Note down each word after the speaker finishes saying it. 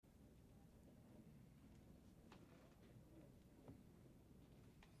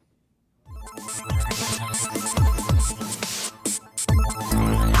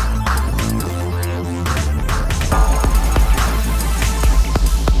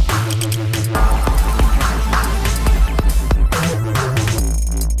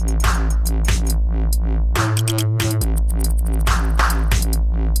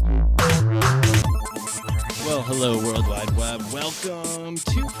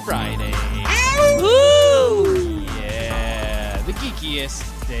Friday. Woo! Yeah, the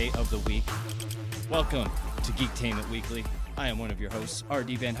geekiest day of the week. Welcome to Geektainment Weekly. I am one of your hosts,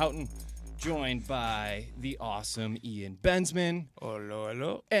 R.D. Van Houten, joined by the awesome Ian Bensman. Hello,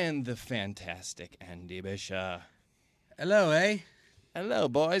 hello. And the fantastic Andy Bishop. Hello, eh? Hello,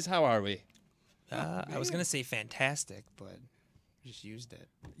 boys. How are we? I was gonna say fantastic, but just used it.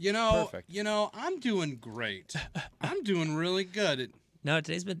 Perfect. I'm doing great. I'm doing really good. No,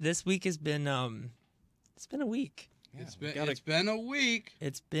 this week has been it's been a week. Yeah, It's been a week.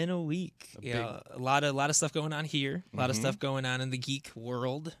 It's been a week. A Yeah, a lot of stuff going on here. A lot of stuff going on in the geek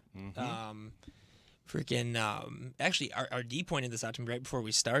world. Actually, our D pointed this out to me right before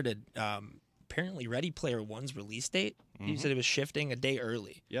we started. Apparently, Ready Player One's release date. He said it was shifting a day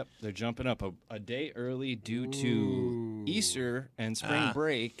early. Yep, they're jumping up a day early due to Easter and spring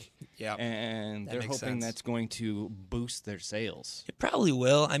break. Yep. And That they're makes hoping sense. that's going to boost their sales. It probably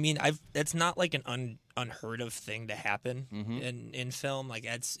will. I mean, it's not like an unheard of thing to happen in film. Like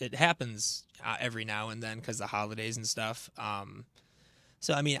it happens every now and then because the holidays and stuff.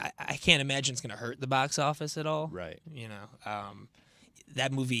 So I mean, I can't imagine it's going to hurt the box office at all. Right. You know,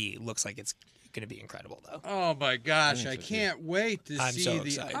 that movie looks like it's going to be incredible though. Oh my gosh, I so, can't wait to I'm see so the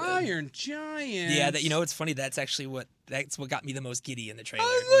excited. Iron Giant. Yeah, it's funny. That's what got me the most giddy in the trailer.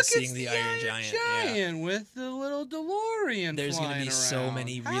 Oh, was look, seeing it's the Iron Giant. Yeah. with the little DeLorean. There's going gonna be around. so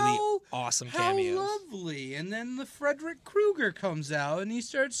many really awesome How cameos. lovely! And then the Frederick Krueger comes out and he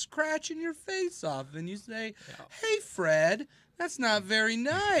starts scratching your face off, and you say, "Hey, Fred, that's not very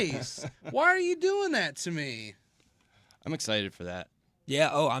nice. Why are you doing that to me?" I'm excited for that. Yeah.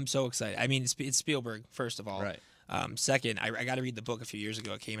 Oh, I'm so excited. I mean, it's Spielberg, first of all. Right. Second, I got to read the book a few years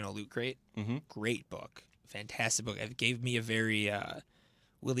ago. It came in a loot crate. Great book. Fantastic book. It gave me a very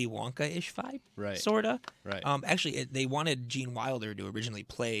Willy Wonka-ish vibe. Right. Sorta. Right. Actually, they wanted Gene Wilder to originally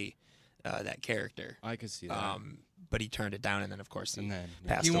play that character. I could see that. But he turned it down, and then, of course, he And then,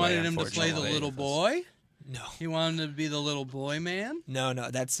 passed He away, wanted him to play the unfortunately. little boy. No. He wanted him to be the little boy man. No,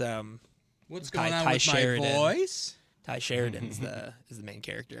 that's What's Ty- going on Ty with Sheridan. my voice? Ty Sheridan is the main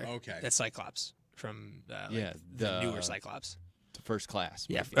character. Okay. That's Cyclops from Yeah, the the- newer Cyclops. First class.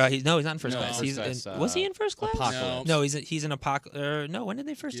 Yeah, movie. he's not in first No, class. first He's class, was he in first class? Apocalypse. No, he's in Apocalypse. No, when did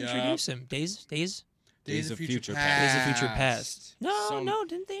they first Yeah. introduce him? Days Days of Future Days of Past. Future Past. No, Some- no,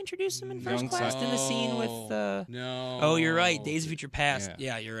 didn't they introduce him in first Young class in the scene with? No. Oh, you're right. Days of Future Past. Yeah.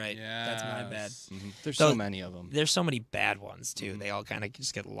 Yeah, you're right. That's my bad. Yes. There's So- so many of them. There's so many bad ones too. They all kind of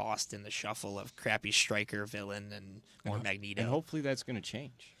just get lost in the shuffle of crappy Stryker villain and or Magneto. And hopefully that's going to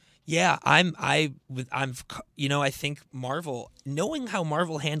change. Yeah, I think Marvel, knowing how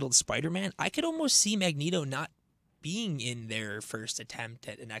Marvel handled Spider-Man, I could almost see Magneto not being in their first attempt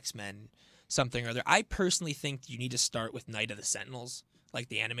at an X-Men something or other. I personally think you need to start with Night of the Sentinels, like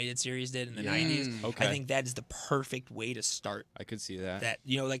the animated series did in the 90s. Okay. I think that is the perfect way to start I could see that. that.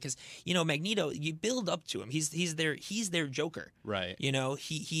 Because Magneto, you build up to him. He's their Joker. Right.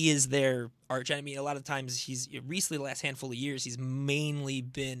 He is their arch enemy. A lot of times he's recently the last handful of years he's mainly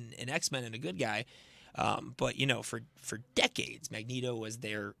been an X-Men and a good guy. But for decades Magneto was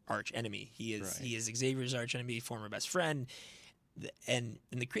their arch enemy. He is Xavier's arch enemy, former best friend. And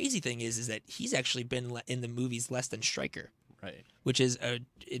the crazy thing is that he's actually been in the movies less than Stryker, Right. which is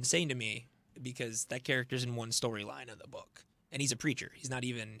insane to me because that character's in one storyline of the book, and he's a preacher. He's not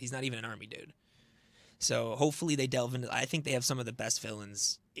even an army dude. So hopefully they delve into. I think they have some of the best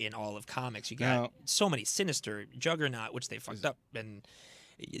villains in all of comics. You got Now- so many. Sinister, Juggernaut, which they fucked up, and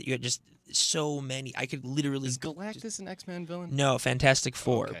you got just so many. I could literally Is Galactus an X-Men villain? no Fantastic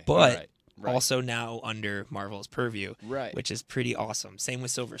Four, Okay, but right. also now under Marvel's purview, Right. which is pretty awesome. Same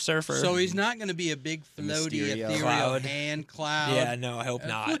with Silver Surfer. So he's not going to be a big floaty, Mysterio. ethereal Cloud. hand cloud. yeah, no, I hope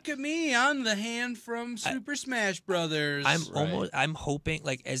not. Look at me, I'm the hand from Super Smash Brothers. I'm hoping,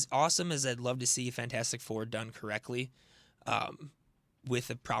 like, as awesome as I'd love to see Fantastic Four done correctly, with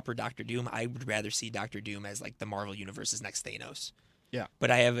a proper Doctor Doom, I would rather see Doctor Doom as like the Marvel Universe's next Thanos. Yeah.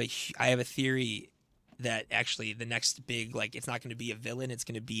 But I have a theory that actually the next big, like, it's not going to be a villain, it's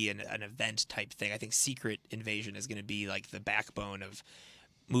going to be an event type thing. I think Secret Invasion is going to be like the backbone of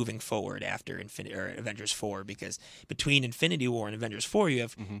moving forward after Avengers 4, because between Infinity War and Avengers 4 you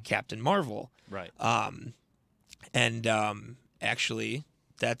have Captain Marvel. Right. Actually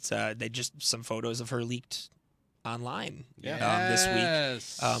that's they just some photos of her leaked online Yes. this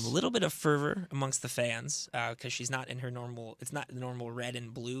week. A little bit of fervor amongst the fans because she's not in her normal. It's not the normal red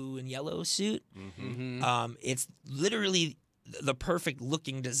and blue and yellow suit. It's literally the perfect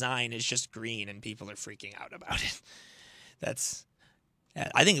looking design is just green, and people are freaking out about it.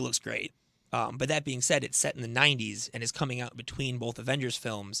 I think it looks great. But that being said, it's set in the 90s and is coming out between both Avengers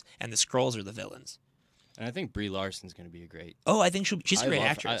films, and the Skrulls are the villains. And I think Brie Larson's going to be a great. Oh, I think she's a great love-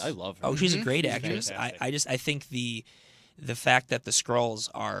 actress. I love her. Oh, she's a great She's actress. fantastic. I think the fact that the Skrulls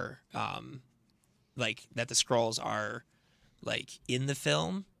are like in the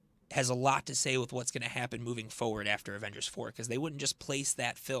film has a lot to say with what's going to happen moving forward after Avengers 4, because they wouldn't just place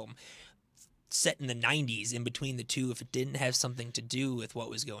that film set in the 90s in between the two if it didn't have something to do with what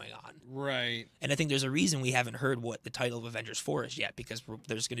was going on. Right. And I think there's a reason we haven't heard what the title of Avengers 4 is yet, because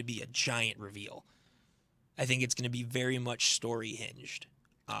there's going to be a giant reveal. I think it's going to be very much story hinged.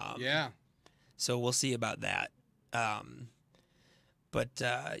 Yeah. So we'll see about that.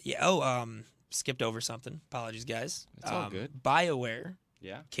 Skipped over something. Apologies, guys. It's all good. BioWare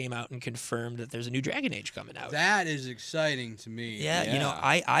Yeah. came out and confirmed that there's a new Dragon Age coming out. That is exciting to me. Yeah, you know,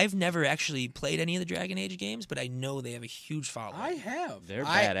 Yeah. I've never actually played any of the Dragon Age games, but I know they have a huge following. I have. They're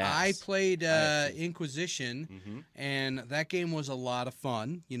I badass. played have too. Inquisition, and that game was a lot of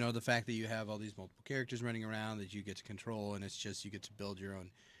fun. You know, the fact that you have all these multiple characters running around that you get to control, and it's just you get to build your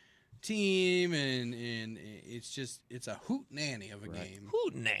own team, and it's a hoot nanny of a Right. game.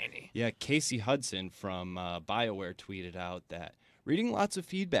 Hootenanny. Yeah, Casey Hudson from BioWare tweeted out that reading lots of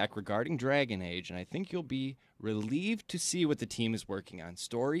feedback regarding Dragon Age, and I think you'll be relieved to see what the team is working on,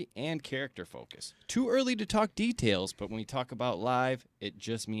 story and character focus. Too early to talk details, but when we talk about live, it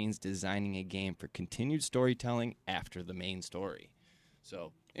just means designing a game for continued storytelling after the main story.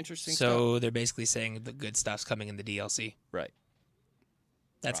 So, interesting stuff. So they're basically saying the good stuff's coming in the DLC. Right.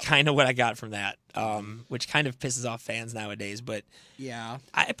 That's kind of what I got from that, which kind of pisses off fans nowadays. But Yeah.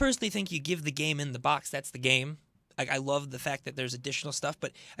 I personally think you give the game in the box. That's the game. Like, I love the fact that there's additional stuff,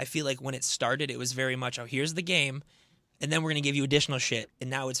 but I feel like when it started, it was very much, oh, here's the game, and then we're going to give you additional shit. And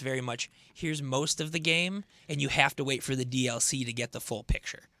now it's very much, here's most of the game, and you have to wait for the DLC to get the full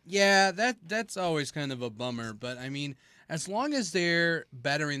picture. Yeah, that's always kind of a bummer. But I mean, as long as they're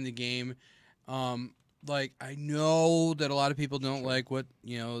bettering the game, like I know that a lot of people don't like what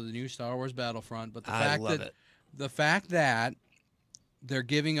the new Star Wars Battlefront, but I love it. the fact that they're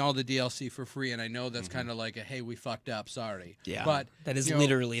giving all the DLC for free, and I know that's kind of like a hey, we fucked up, sorry. Yeah, but that is you know,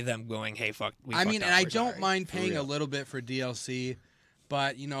 literally them going, hey, fuck. We I fucked mean, up, and I we're don't sorry. mind paying a real. little bit for DLC.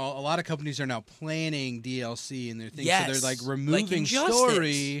 But a lot of companies are now planning DLC in their things, so Yes, they're like like removing Injustice.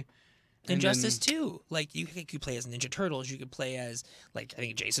 story. and Injustice then- 2, like you could play as Ninja Turtles, you could play as like I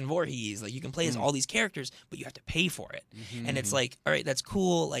think Jason Voorhees, like you can play as all these characters, but you have to pay for it. And it's like, all right, that's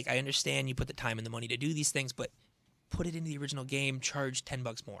cool. Like I understand you put the time and the money to do these things, but put it into the original game, charge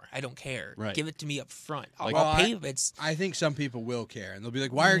 $10 more. I don't care. Right. Give it to me up front. Like- I'll Well, pay. It's I think some people will care, and they'll be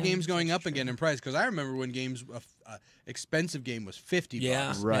like, "Why are games going up again in price?" Because I remember when games, a expensive game was $50.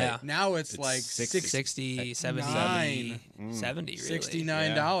 yeah, Right. yeah. Now it's, It's like 60, 70, Nine. 70 really.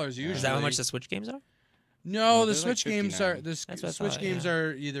 $69 usually. Is that how much the Switch games are? No, the they're like Switch games 59. are That's what I Switch thought, games yeah.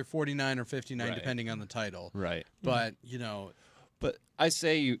 are either 49 or 59 Right. depending on the title. Right. But But I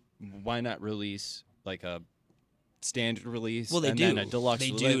say, why not release like a standard release Well, they and do. then a deluxe They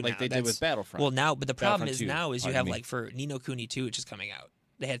release, do like now. they did That's- with Battlefront? Well, now, but the problem Battlefront is 2, now is you pardon have me. like for Ni no Kuni 2, which is coming out.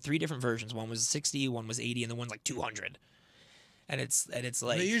 They had 3 different versions. One was 60, one was 80, and the one's like 200. And it's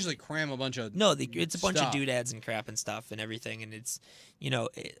like they usually cram a bunch of no, it's a bunch stuff. of doodads and crap and stuff and everything, and it's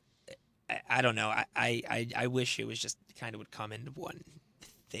I don't know. I wish it was just kind of would come into one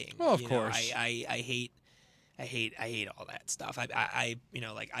thing. Well, of You know, course. I hate all that stuff. I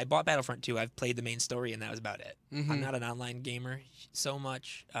I bought Battlefront 2. I've played the main story and that was about it. Mm-hmm. I'm not an online gamer so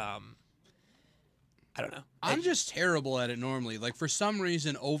much. I don't know. I'm just terrible at it normally. Like for some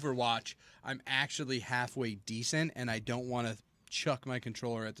reason, Overwatch, I'm actually halfway decent, and I don't want to chuck my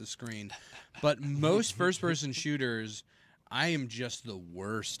controller at the screen. But most first-person shooters, I am just the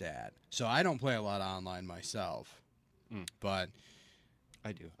worst at. So I don't play a lot of online myself. But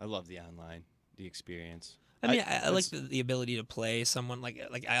I do. I love the online, the experience. I mean, I like it's- the ability to play someone like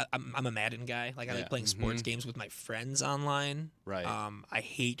I'm a Madden guy. Like I Yeah. like playing sports games with my friends online. Right. I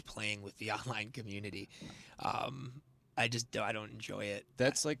hate playing with the online community. I don't enjoy it.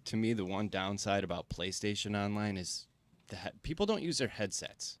 That's like to me the one downside about PlayStation Online is people don't use their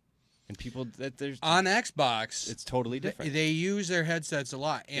headsets, and people that there's on Xbox, it's totally different. they use their headsets a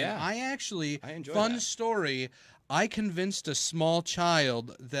lot. And Yeah. I actually, I enjoy fun that. story, I convinced a small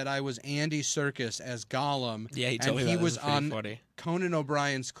child that I was Andy Serkis as Gollum. Yeah, he and told me he about was this. It was pretty on funny. Conan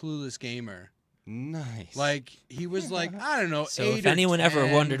O'Brien's Clueless Gamer. Nice. Like he was like, I don't know, So 8 if or anyone ever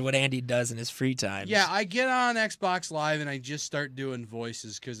 10. wondered what Andy does in his free time, Yeah, I get on Xbox Live and I just start doing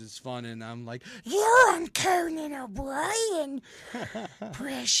voices because it's fun, and I'm like, "You're on Conan O'Brien,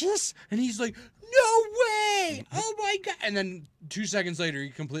 precious," and he's like, "No way! Oh my god! And then 2 seconds later, he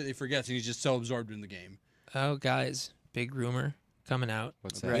completely forgets, and he's just so absorbed in the game. Oh, guys, big rumor coming out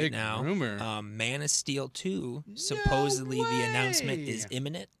What's that? right Big now. rumor. Man of Steel 2, supposedly the announcement way! is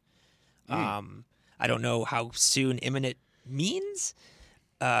imminent. I don't know how soon imminent means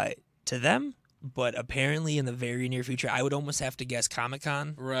to them, but apparently in the very near future, I would almost have to guess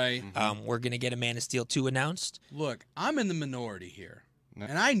Comic-Con. Right. We're going to get a Man of Steel 2 announced. Look, I'm in the minority here, No.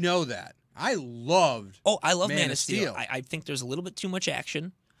 and I know that. I loved. Oh, I love Man Man of of Steel. Steel. I think there's a little bit too much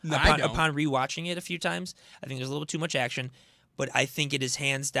action. No, I don't. Upon rewatching it a few times, I think there's a little bit too much action. But I think it is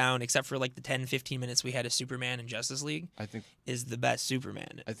hands down, except for like the 10, 15 minutes we had of Superman and Justice League, I think is the best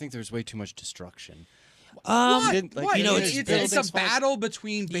Superman. there's way too much destruction. What? didn't, like, What? you know, it's it's a buildings fall- battle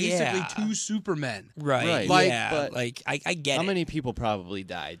between basically Yeah. 2 Supermen. Right. Right. Yeah. But like I get How it. many people probably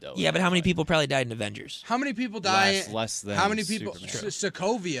died though? Yeah, in but how that many fight? people probably died in Avengers? How many people die? Less than How many people? Superman.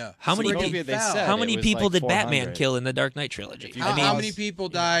 Sokovia. How many freaking Sokovia, they fell. said. How it many was people like did Batman 400. kill in the Dark Knight trilogy? If you How, I mean, how many people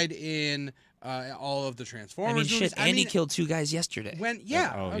died in all of the Transformers I mean, movies? shit. Andy killed 2 guys yesterday.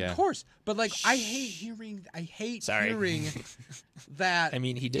 Yeah, Oh, of yeah. course. But like, I hate Sorry. hearing that. I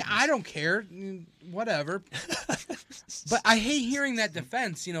mean, he did. Yeah, I don't care. Whatever. But I hate hearing that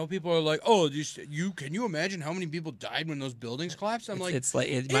defense. You know, people are like, "Oh, can you imagine how many people died when those buildings collapsed?" I'm like, it's like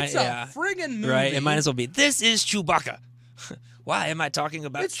it's yeah, a friggin' movie. right. It might as well be. This is Chewbacca. Why am I talking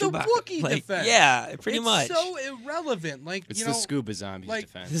about It's the Chewbacca? Wookiee like, defense. Yeah, pretty it's much. so irrelevant. Like, It's you the know, scuba zombies like-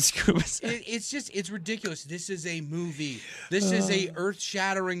 defense. The scuba. it's ridiculous. This is a movie. This is a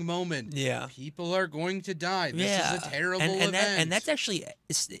earth-shattering moment. Yeah. People are going to die. This Yeah, is a terrible and event. and that's actually,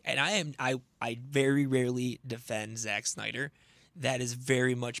 and I very rarely defend Zack Snyder. That is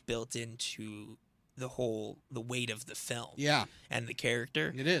very much built into the weight of the film yeah, and the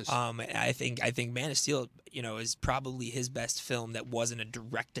character. it is. And I think Man of Steel, is probably his best film that wasn't a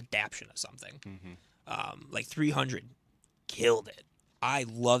direct adaptation of something. Like 300 killed it. I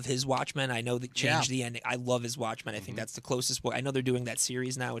love his Watchmen. I know that changed the ending. I love his Watchmen. I think that's the closest. I know they're doing that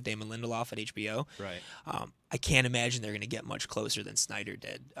series now with Damon Lindelof at HBO. Right. I can't imagine they're going to get much closer than Snyder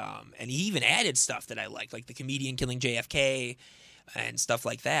did. And he even added stuff that I like the comedian killing JFK and stuff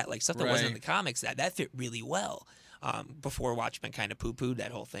like that. Like stuff that wasn't in Right. the comics. That fit really well. Before Watchmen kind of poo-pooed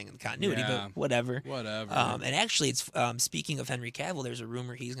that whole thing in continuity, Yeah. but whatever. Whatever. And actually, it's speaking of Henry Cavill, there's a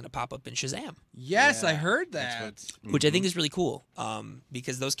rumor he's going to pop up in Shazam, yes, I Yeah, heard That's that. what's, which I think is really cool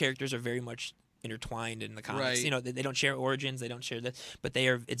because those characters are very much intertwined in the comics. Right. You know, they don't share origins, they don't share that, but they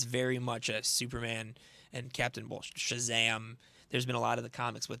are. It's very much a Superman and Captain Shazam. There's been a lot of the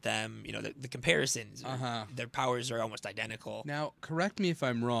comics with them. You know, the comparisons. Uh-huh. Their powers are almost identical. Now, correct me if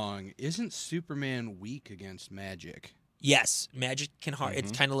I'm wrong. Isn't Superman weak against magic? Yes, magic can harm. Mm-hmm.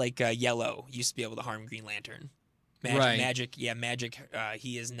 It's kind of like Yellow used to be able to harm Green Lantern. Magic, Right. Magic.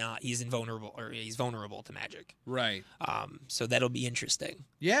 He is not. He's invulnerable, or he's vulnerable to magic. Right. So that'll be interesting.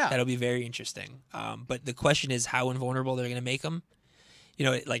 Yeah. That'll be very interesting. But the question is how invulnerable they're going to make him. You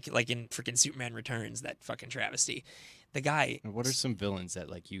know, like in freaking Superman Returns, that fucking travesty. The guy. What are some villains that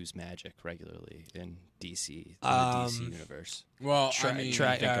like use magic regularly in DC, in the Um, DC universe? Well, Tri- I mean,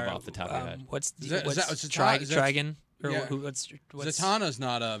 tri- think of off the top of your head. What's Is that- is what's that- is Tri- that- Trigon? Or yeah. what's Zatana's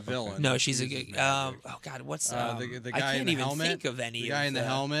not a villain. No, she's Uses a. magic. Oh God, what's The I guy in can't the even helmet. think of any. The guy of in the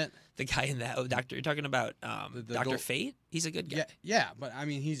helmet. The guy in that. Oh, Doctor. You're talking about The Doctor gold- Fate. He's a good guy. Yeah, yeah, but I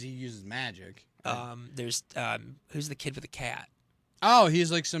mean, he uses magic. There's who's the kid with the cat? Oh,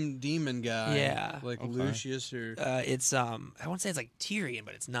 he's like some demon guy. Yeah. like Okay. Lucius or It's I won't say it's like Tyrion,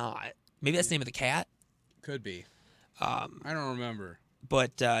 but it's not. Maybe that's the name of the cat. could be. I don't remember.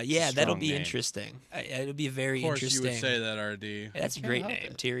 But yeah, a that'll strong be name. interesting. It'll be very Of course, interesting. you would say that, RD. That's a can't great help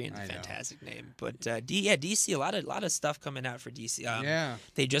name. it. Tyrion's a I know. fantastic name. But DC, a lot of stuff coming out for DC. Yeah,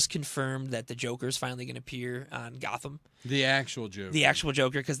 They just confirmed that the Joker's finally going to appear on Gotham. the actual Joker. The actual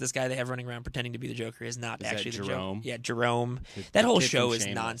Joker, because this guy they have running around pretending to be the Joker is not Is that actually the Jerome? Joker. Yeah, Jerome. The- That the whole kid show from is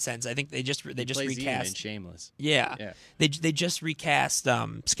Shameless. nonsense. I think they just He plays Ian in recast. Shameless. Yeah. Yeah. They just recast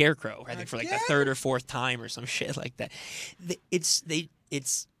Scarecrow. I think for like the Again? third or fourth time or some shit like that.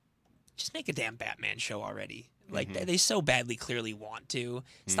 It's just make a damn Batman show already. Like Mm-hmm. they so badly clearly want to.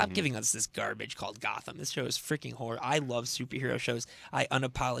 Stop giving us this garbage called Gotham. This show is freaking horror. I love superhero shows. I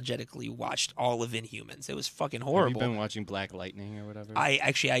unapologetically watched all of Inhumans. It was fucking Have horrible. you been watching Black Lightning or whatever? I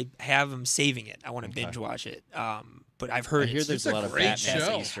have them saving it. I want to Okay. binge watch it. But I've I heard hear it's there's it's a a lot of great Batman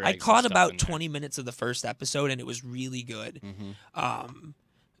show. Easter I eggs and caught stuff about in there. 20 minutes of the first episode and it was really good. Mm-hmm.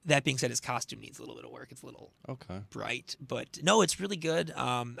 That being said, his costume needs a little bit of work. It's a little Okay. bright, but no, it's really good.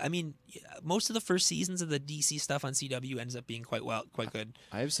 I mean, most of the first seasons of the DC stuff on CW ends up being quite good.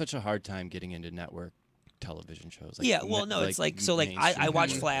 I have such a hard time getting into network television shows. Yeah, well, no, it's like so. Like I mainstream watch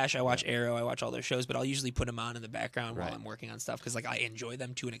network. Flash, I watch Arrow, I watch all those shows, but I'll usually put them on in the background while Right. I'm working on stuff because like I enjoy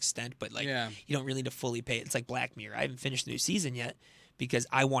them to an extent, but like Yeah. you don't really need to fully pay. It's like Black Mirror. I haven't finished the new season yet because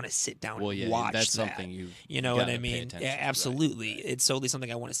I want to sit down Well, and yeah, watch that's that. something You know what I gotta pay mean? attention Yeah, to, right, absolutely. right. It's solely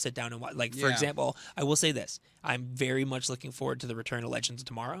something I want to sit down and watch. Like for Yeah. example, I will say this: I'm very much looking forward to the return of Legends of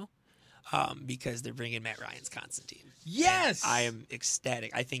Tomorrow. Because they're bringing Matt Ryan's Constantine. Yes. I am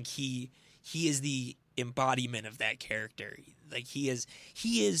ecstatic. I think he is the embodiment of that character. Like he is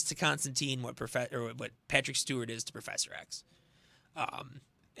to Constantine what what Patrick Stewart is to Professor X.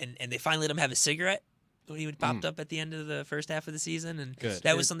 And they finally let him have a cigarette when he popped up at the end of the first half of the season, and Good.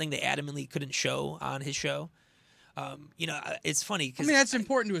 that was something they adamantly couldn't show on his show. It's funny I because mean, that's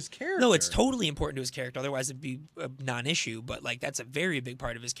important to his character. no, it's totally important to his character. Otherwise, it'd be a non-issue. But like, that's a very big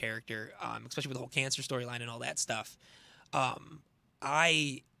part of his character, especially with the whole cancer storyline and all that stuff.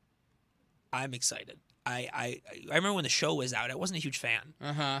 I'm excited. I remember when the show was out. I wasn't a huge fan.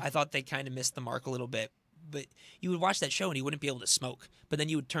 I thought they kind of missed the mark a little bit. But you would watch that show and you wouldn't be able to smoke. But then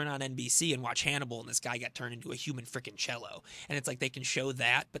you would turn on NBC and watch Hannibal, and this guy got turned into a human freaking cello. And it's like they can show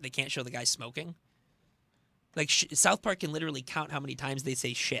that, but they can't show the guy smoking. Like South Park can literally count how many times they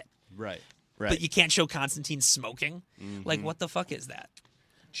say shit, Right. Right. but you can't show Constantine smoking. Like, what the fuck is that?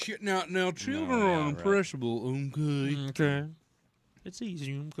 Shit, now, children No, yeah, are right. impressionable. Okay. Okay, it's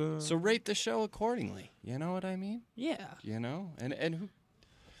easy. Okay. So rate the show accordingly. You know what I mean? Yeah. You know, and who,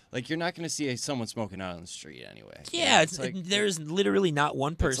 like, you're not going to see someone smoking out on the street anyway. You Yeah, know, it's like there's literally not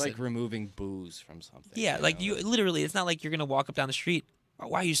one it's person. like removing booze from something. Yeah, like know? you literally, it's not like you're gonna walk up down the street.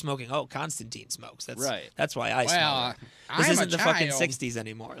 Why are you smoking? Oh, Constantine smokes. That's Right. That's why I Well, smoke. This I'm isn't a the fucking child. '60s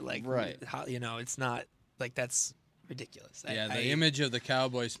anymore. Like, Right. How, it's not like that's ridiculous. Yeah, the image of the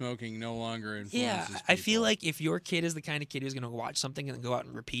cowboy smoking no longer influences Yeah, people. I feel like if your kid is the kind of kid who's gonna watch something and then go out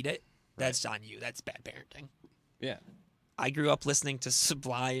and repeat it, that's on you. That's bad parenting. Yeah. I grew up listening to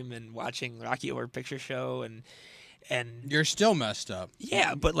Sublime and watching Rocky Horror Picture Show and you're still messed up.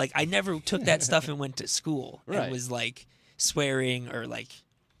 yeah, but like I never took that stuff and went to school Right. and was like swearing or like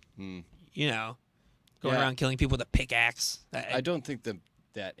Hmm. going Yeah. around killing people with a pickaxe. I don't think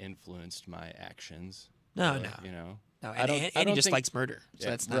that influenced my actions. No, really, no. You know. No, I and don't- I Andy don't just think- likes murder, so Yeah,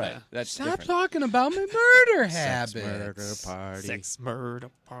 that's not right. a That's Stop different. talking about my murder habits. Sex murder party. sex murder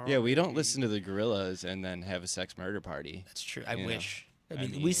party. Yeah, we don't listen to the Gorillas and then have a sex murder party. That's true. I you know. wish. I I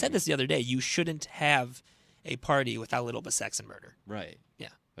mean, we said mean- this the other day. You shouldn't have a party without a little bit of sex and murder. Right. Yeah.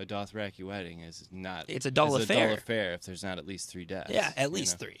 A Dothraki wedding is not. It's a dull is affair. A dull affair if there's not at least 3 deaths. Yeah, at you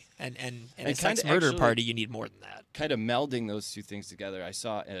least know? 3. And And a sex kinda murder actually- party, you need more than that. Kind of melding those two things together, I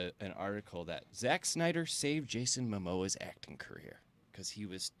saw an article that Zack Snyder saved Jason Momoa's acting career because he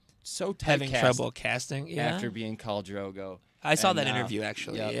was so Having typecast trouble casting. Yeah. after being Khal Drogo. I saw and that now- interview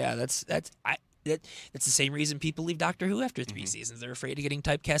actually. Yep. Yeah, that's the same reason people leave Doctor Who after Mm-hmm. 3 seasons. They're afraid of getting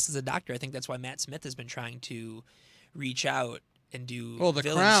typecast as a doctor. I think that's why Matt Smith has been trying to reach out and do Well, The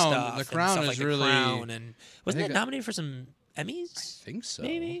villain Crown- stuff The and Crown stuff is like The really- Crown, and wasn't think it that- nominated for some Emmys? I think so.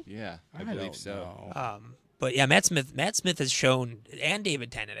 Maybe. Yeah, I, I believe don't so. know. But yeah, Matt Smith has shown, and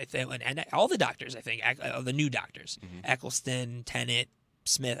David Tennant, I think, and all the doctors, I think, the new doctors, Eccleston, Tennant,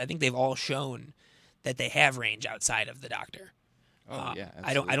 Smith, I think they've all shown that they have range outside of the Doctor. Oh yeah,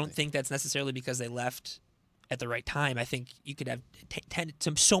 I don't absolutely. think that's necessarily because they left at the right time. I think you could have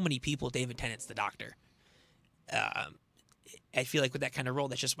so many people. David Tennant's the Doctor. I feel like with that kind of role,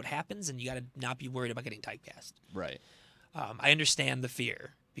 that's just what happens, and you got to not be worried about getting typecast. Right. I understand the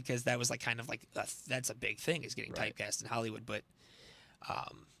fear because that was like kind of like that's a big thing is getting Right. typecast in Hollywood, but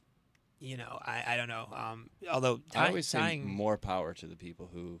I don't know. Although I always say tying, more power to the people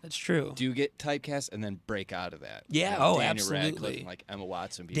who that's true. do get typecast and then break out of that. Yeah, Like oh, Daniel absolutely. Radcliffe and like Emma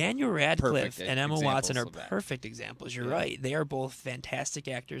Watson. Be Daniel Radcliffe perfect and Emma Watson are examples of that. perfect examples. You're Yeah. right. They are both fantastic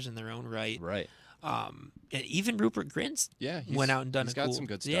actors in their own right. Right. And even Rupert Grint Yeah. went out and done he's a got cool, some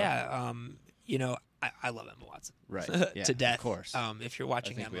good stuff. Yeah. I love Emma Watson. Right. Yeah, to death. Of course. If you're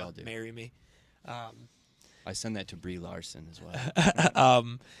watching think we Emma, all do. marry me. I send that to Brie Larson as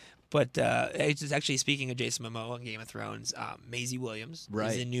well. But it's just actually speaking of Jason Momoa and Game of Thrones, Maisie Williams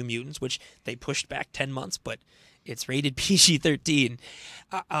Right. is in New Mutants, which they pushed back 10 months, but it's rated PG-13.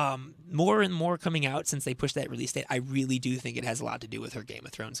 More and more coming out since they pushed that release date. I really do think it has a lot to do with her Game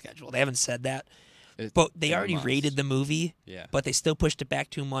of Thrones schedule. They haven't said that, but they already must. rated the movie, Yeah. but they still pushed it back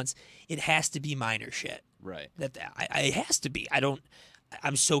 2 months. It has to be minor shit. Right. It has to be.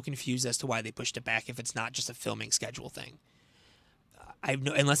 I'm so confused as to why they pushed it back if it's not just a filming schedule thing.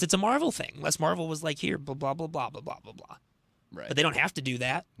 Unless it's a Marvel thing. Unless Marvel was like, here, blah, blah, blah, blah, blah, blah, blah, blah. Right. But they don't have to do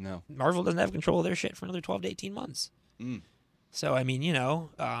that. No. Marvel doesn't have control of their shit for another 12 to 18 months. So I mean,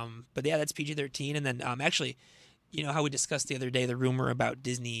 but yeah, that's PG-13. And then actually, you know how we discussed the other day the rumor about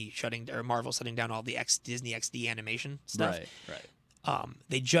Disney Marvel shutting down all the Disney XD animation stuff. Right.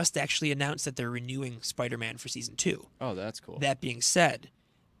 They just actually announced that they're renewing Spider-Man for season 2. Oh, that's cool. That being said,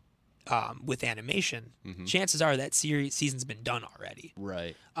 with animation, chances are that season's been done already.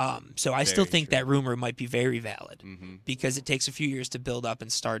 Right. So I still Very think true. that rumor might be very valid Mm-hmm. because it takes a few years to build up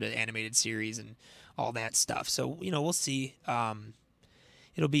and start an animated series and all that stuff. So we'll see.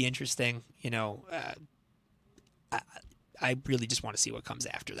 It'll be interesting. I really just want to see what comes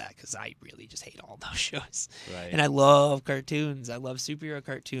after that because I really just hate all those shows. Right. And I love cartoons. I love superhero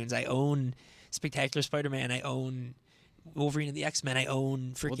cartoons. I own Spectacular Spider-Man. I own Wolverine and the X-Men. I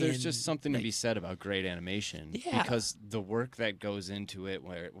own freaking... Well, there's just something to be said about great animation. Yeah. Because the work that goes into it,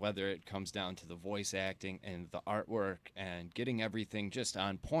 whether it comes down to the voice acting and the artwork and getting everything just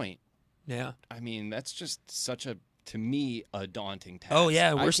on point, Yeah. I mean, that's just such to me, a daunting task. Oh,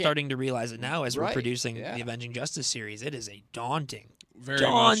 yeah. I We're can't- starting to realize it now as we're Right, producing yeah. the Avenging Justice series. It is a daunting Very much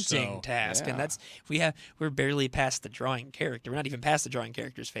daunting so. task, Yeah. and we're barely past the drawing character. We're not even past the drawing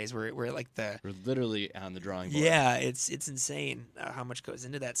characters phase. We're like the We're literally on the drawing board. yeah. It's insane how much goes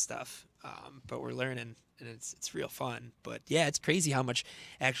into that stuff. But we're learning, and it's real fun. But yeah, it's crazy how much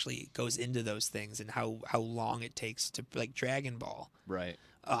actually goes into those things and how long it takes to like Dragon Ball Right.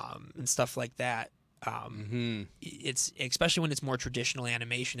 and stuff like that. It's especially when it's more traditional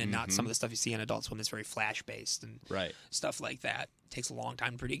animation and not some of the stuff you see on Adult Swim that's very flash based and Right. stuff like that. It takes a long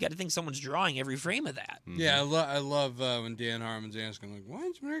time to produce. You got to think someone's drawing every frame of that. Yeah, I love when Dan Harmon's asking, like,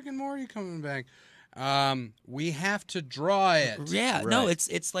 when's Rick and Morty coming back? We have to draw it. Yeah, no, Right.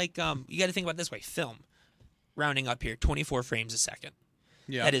 it's like you got to think about it this way: film, rounding up here, 24 frames a second.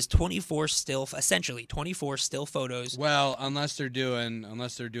 Yeah. That is 24 essentially 24 still photos. Well, unless they're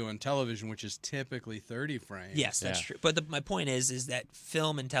doing television, which is typically 30 frames. Yes, that's Yeah. true. But my point is that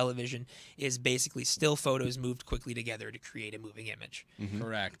film and television is basically still photos moved quickly together to create a moving image.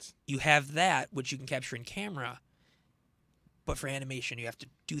 Correct. You have that, which you can capture in camera, but for animation, you have to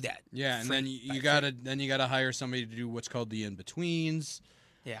do that. Yeah, and frame then by you frame. gotta hire somebody to do what's called the in betweens.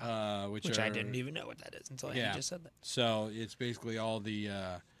 Yeah, Which I are- didn't even know what that is until Yeah. you just said that. So it's basically all the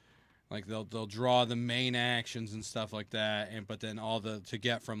like they'll draw the main actions and stuff like that, but then all to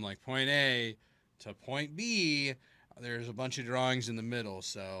get from like point A to point B, there's a bunch of drawings in the middle.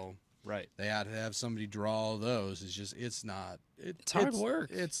 So Right. they had to have somebody draw all those. It's hard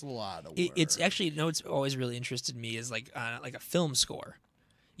work. It's a lot of work. It's actually what's always really interested me is like a film score.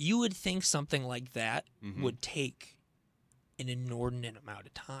 You would think something like that would take an inordinate amount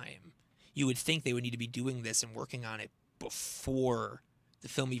of time. You would think they would need to be doing this and working on it before the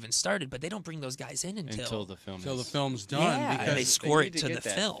film even started, but they don't bring those guys in until the film. until the is- film's done Yeah, because and they score need it to get the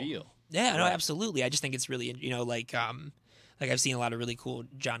that film. Feel. Yeah, no, Right. absolutely. I just think it's really like I've seen a lot of really cool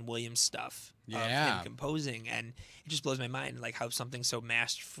John Williams stuff of Yeah. him composing, and it just blows my mind like how something so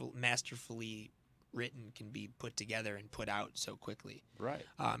masterfully written can be put together and put out so quickly. Right.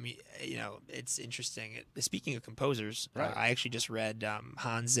 It's interesting. Speaking of composers, Right. I actually just read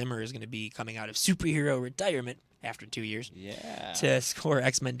Hans Zimmer is going to be coming out of superhero retirement after 2 years Yeah. to score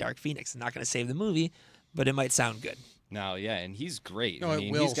X-Men Dark Phoenix. I'm not going to save the movie, but it might sound good. Now, yeah, and he's great. no, I it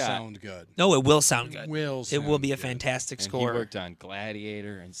mean, will he's got, sound good. No, it will sound good. It will. It will be a sound good. fantastic And score. he worked on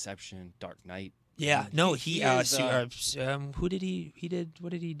Gladiator, Inception, Dark Knight, Yeah, no, he is, who did he did what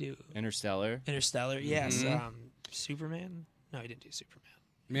did he do? Interstellar. Interstellar, yes. Mhm. Superman? No, he didn't do Superman.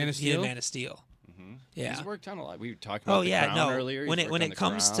 Man of He did Steel. Man of Steel. Yeah. He's worked on a lot. We talked about Oh The yeah, Crown no. earlier. When He's it worked on The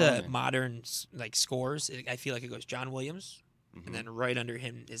comes Crown to and- modern like scores, I feel like it goes John Williams, and then right under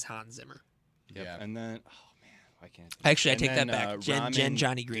him is Hans Zimmer. Yep. Yeah. And then, oh man, why can't I think Actually, I and take that then, back. Jen Ramin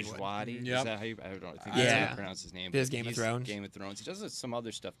Johnny Greenwood. Djawadi. Yep. Is that how you? I don't think that's how Yeah. you pronounce his name. Does but Game of he's Thrones. Game of Thrones. He does some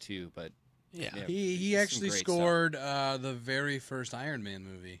other stuff too, but Yeah. Yeah. He Some actually great scored the very first Iron Man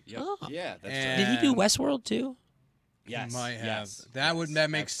movie. yep. Oh. Yeah, that's And- Did he do Westworld too? Yes. He might have. yes, That yes,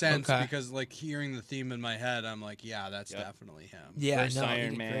 makes absolutely. sense Okay. because like hearing the theme in my head, I'm like, yeah, that's Yep. definitely him. Yeah, First no, he Iron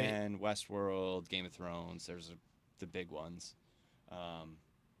did great. Man, Westworld, Game of Thrones. There's the big ones.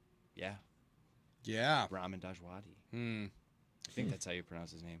 Yeah, Yeah. Ramin Djawadi. Hmm. I think that's how you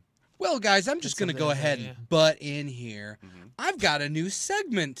pronounce his name. Well, guys, I'm just That's gonna go something, ahead yeah. and butt in here. Mm-hmm. I've got a new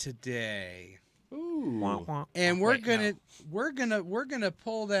segment today. Ooh. Wah, wah. And we're Wait, no. gonna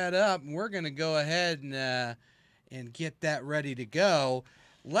pull that up, and we're gonna go ahead and get that ready to go.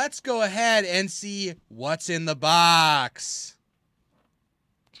 Let's go ahead and see what's in the box.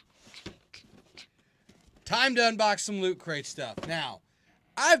 Time to unbox some Loot Crate stuff. Now,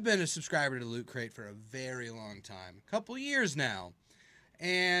 I've been a subscriber to Loot Crate for a very long time, a couple years now,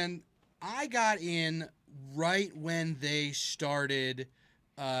 and I got in right when they started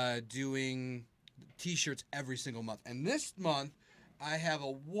doing T-shirts every single month. And this month, I have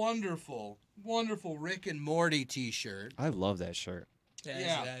a wonderful, wonderful Rick and Morty T-shirt. I love that shirt.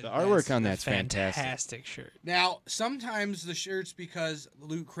 Yeah. The artwork on that's fantastic. Fantastic shirt. Now, sometimes the shirts, because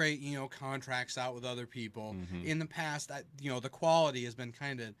Loot Crate, contracts out with other people. In the past, the quality has been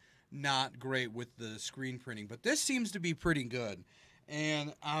kind of not great with the screen printing, but this seems to be pretty good.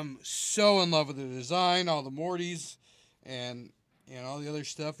 And I'm so in love with the design, all the Mortys, and all the other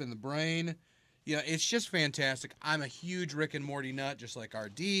stuff in the brain. It's just fantastic. I'm a huge Rick and Morty nut, just like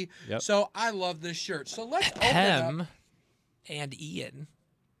RD. Yep. So I love this shirt. So let's open it Hem up. and Ian.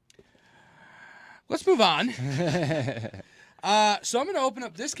 Let's move on. So I'm going to open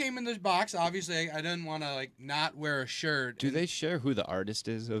up. This came in this box. Obviously, I didn't want to not wear a shirt. Do they share who the artist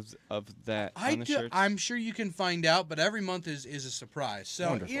is of that on the shirts? I'm sure you can find out, but every month is a surprise. So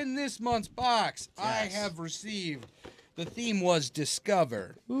Wonderful. in this month's box, I Yes. have received. The theme was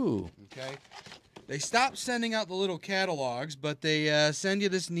Discover. Ooh. Okay. They stopped sending out the little catalogs, but they send you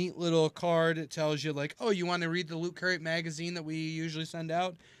this neat little card. It tells you, like, oh, you want to read the Loot Crate magazine that we usually send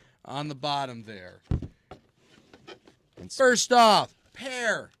out? On the bottom there. And First off,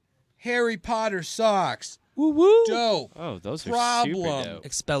 pair Harry Potter socks. woo woo. Dope. Oh, those are Problem. super dope.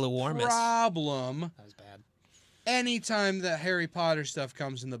 Expelliarmus. Problem. That was bad. Anytime that Harry Potter stuff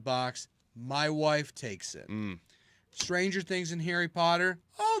comes in the box, my wife takes it. Mm. Stranger Things and Harry Potter.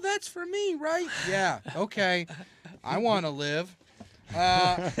 Oh, that's for me, right? Yeah. Okay. I want to live.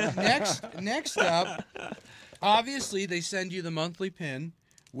 Next up, obviously they send you the monthly pin,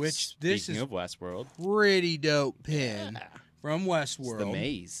 which this Speaking is of Westworld, pretty dope pin from Westworld. it's the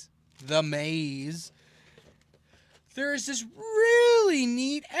maze. The Maze. There's this really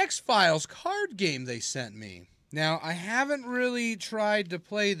neat X-Files card game they sent me. Now, I haven't really tried to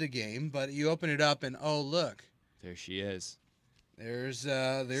play the game, but you open it up and, oh, look. There she is. There's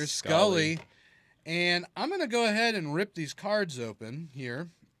Scully. And I'm going to go ahead and rip these cards open here.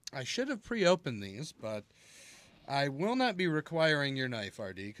 I should have pre-opened these, but I will not be requiring your knife,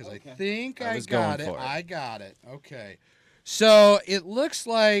 RD, because I think I I was got going it. for it. I got it. Okay. So it looks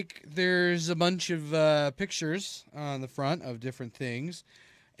like there's a bunch of pictures on the front of different things.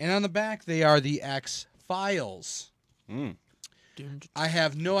 And on the back, they are the X-Files. Mm. I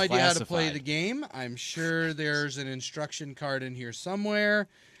have no idea how to play Classified. the game. I'm sure there's an instruction card in here somewhere.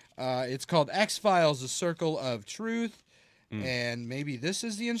 It's called X-Files: The Circle of Truth. And maybe this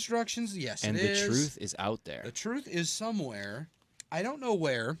is the instructions. Yes, And it the is. truth is out there. The truth is somewhere. I don't know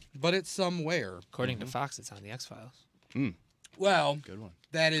where, but it's somewhere. According to Fox, it's on the X-Files. Well, Good one.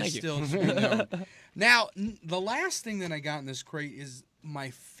 that is Thank you. still to be known. Now, the last thing that I got in this crate is my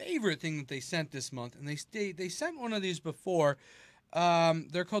favorite thing that they sent this month, and they sent one of these before.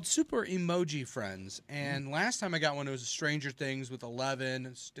 They're called Super Emoji Friends, and last time I got one, it was Stranger Things with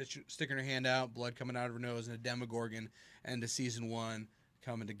 11 sticking her hand out, blood coming out of her nose, and a Demogorgon, end of season 1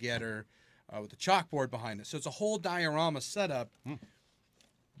 coming to get her with a chalkboard behind it. So it's a whole diorama setup.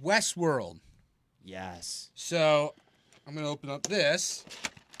 Westworld. Yes. So I'm going to open up this.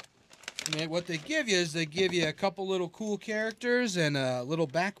 And what they give you is they give you a couple little cool characters and a little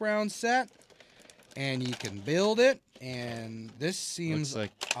background set. And you can build it. And this seems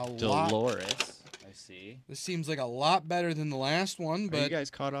Looks like a lot. Dolores. I see. This seems like a lot better than the last one. Are you But guys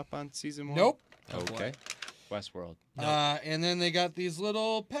caught up on season 1? nope. Okay. Westworld. And then they got these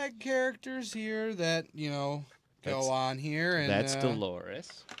little peg characters here that, go That's- on here. And That's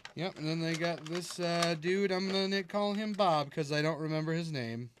Dolores. Yep. And then they got this dude. I'm going to call him Bob because I don't remember his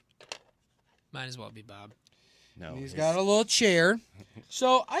name. Might as well be Bob. No. And he's his, got a little chair.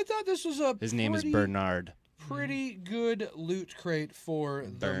 So I thought this was a his name is pretty- Bernard. Pretty good loot crate for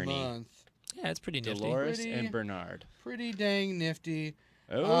Bernie. the month. Yeah, it's pretty nifty. Dolores Pretty- and Bernard. Pretty dang nifty.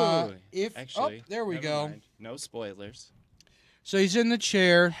 Oh, if actually. there we never go. mind. No spoilers. So he's in the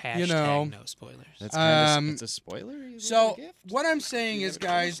chair, Hashtag no spoilers. That's kind of Um, it's a spoiler. So a gift? what I'm saying You is,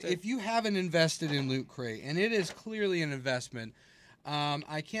 never guys, finished it. if you haven't invested in Loot Crate, and it is clearly an investment,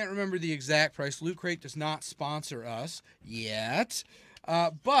 I can't remember the exact price. Loot Crate does not sponsor us yet,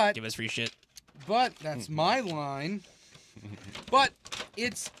 but Give us free shit. that's my line. But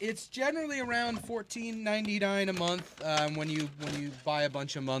it's generally around $14.99 a month when you buy a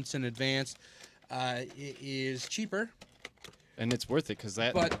bunch of months in advance. It is cheaper, And it's worth it because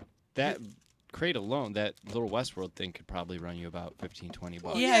but that crate alone, that little Westworld thing could probably run you about $15, $20.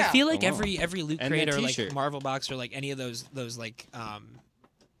 Well, Yeah, yeah. I feel like Alone. every loot And crate that or like t-shirt. Marvel box or like any of those like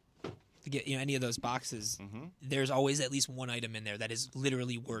get any of those boxes, Mm-hmm. there's always at least one item in there that is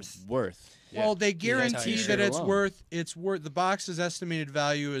literally worth. Yeah. Well, they that's guarantee how that you- it's alone. worth. The box's estimated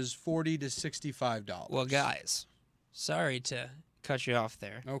value is $40 to $65. Well, guys, sorry to cut you off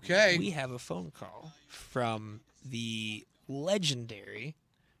there. Okay. We have a phone call from the legendary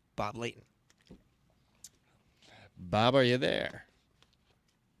Bob Layton. Bob, are you there?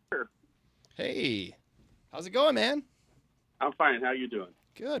 Sure. Hey, how's it going, man? I'm fine. How you doing?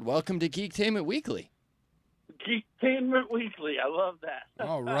 Good. Welcome to Geektainment Weekly. Geektainment Weekly. I love that.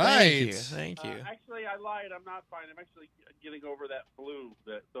 All Thank right. you. Thank you. Actually, I lied. I'm not fine. I'm actually getting over that flu.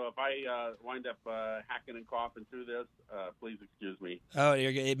 So if I wind up hacking and coughing through this, please excuse me. Oh,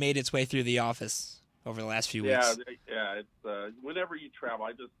 it made its way through the office over the last few Yeah, weeks. yeah. It's whenever you travel.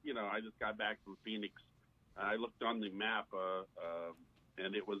 I just got back from Phoenix. I looked on the map,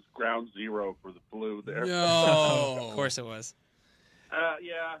 and it was ground zero for the flu there. No. Of course it was.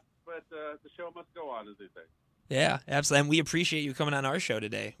 Yeah, but the show must go on, as they say. Yeah, absolutely. And we appreciate you coming on our show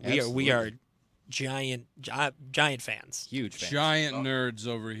today. We are giant fans. Huge fan. Giant nerds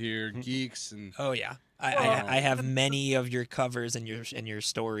over here, geeks, and Oh yeah, I have many of your covers and your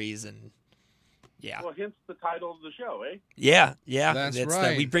stories and yeah. Well, hence the title of the show, eh? Yeah. That's It's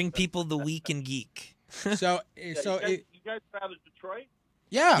right. we bring people the week in geek. so Yeah, so you guys are out of Detroit?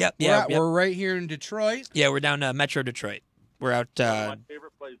 yeah, Yep, we're, yep. we're right here in Detroit. Yeah, we're down Metro Detroit. We're out One of my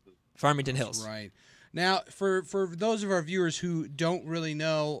favorite places. Farmington Hills. Right. Now, for those of our viewers who don't really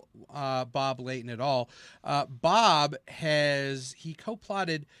know Bob Layton at all, Bob he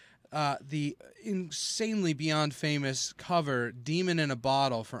co-plotted the insanely beyond famous cover "Demon in a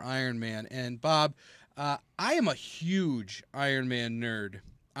Bottle" for Iron Man. And Bob, I am a huge Iron Man nerd.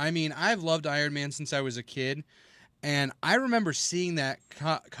 I mean, I've loved Iron Man since I was a kid, and I remember seeing that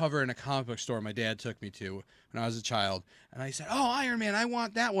cover in a comic book store my dad took me to when I was a child. And I said, "Oh, Iron Man, I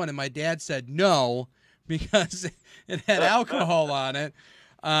want that one." And my dad said no, because it had alcohol on it.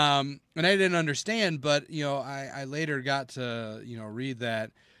 And I didn't understand, but, I later got to, read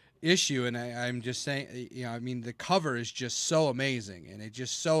that issue, and I'm just saying, I mean, the cover is just so amazing, and it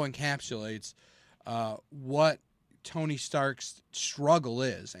just so encapsulates what Tony Stark's struggle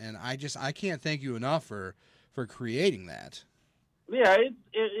is. And I can't thank you enough for creating that. Yeah,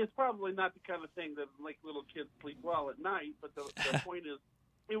 it's probably not the kind of thing that make little kids sleep well at night, but the point is,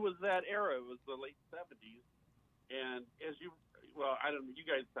 it was that era. It was the late 70s. And I don't know, you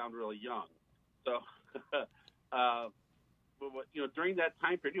guys sound really young. So, but during that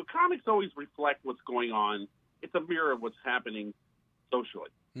time period, comics always reflect what's going on. It's a mirror of what's happening socially.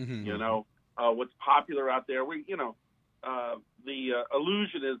 Mm-hmm. What's popular out there. The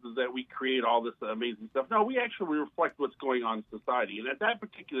illusion is that we create all this amazing stuff. No, we actually reflect what's going on in society. And at that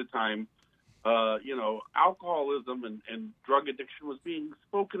particular time, alcoholism and drug addiction was being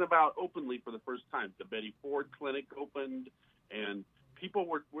spoken about openly for the first time. The Betty Ford Clinic opened, and people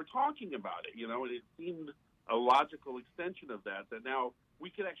were talking about it, and it seemed a logical extension of that now we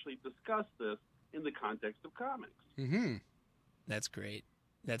could actually discuss this in the context of comics. Mm-hmm. That's great.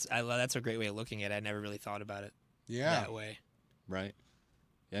 That's a great way of looking at it. I never really thought about it Yeah. that way. Right.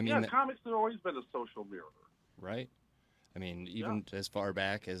 I mean, Comics have always been a social mirror. right. I mean, even as far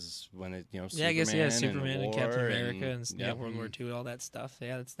back as when it, Yeah, I guess Superman and Captain war America and yeah. World War II, all that stuff.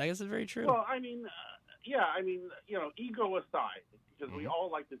 Yeah, I guess it's very true. Well, I mean, ego aside, because we all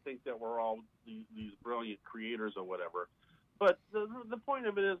like to think that we're all these brilliant creators or whatever. But the point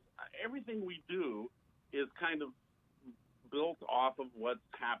of it is, everything we do is kind of built off of what's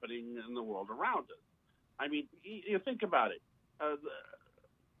happening in the world around us. I mean, you think about it.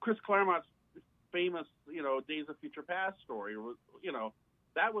 Chris Claremont's famous, Days of Future Past story,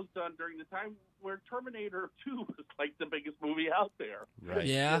 that was done during the time where Terminator 2 was like the biggest movie out there. Right.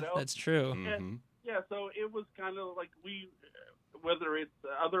 Yeah, that's true. Mm-hmm. Yeah, so it was kind of like whether it's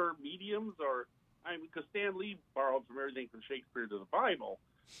other mediums or, because Stan Lee borrowed from everything from Shakespeare to the Bible.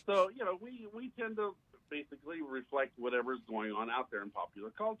 So, we tend to basically reflect whatever's going on out there in popular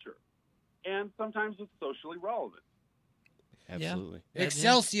culture. And sometimes it's socially relevant. Absolutely. Yeah.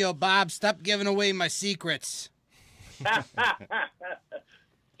 Excelsior, Bob. Stop giving away my secrets.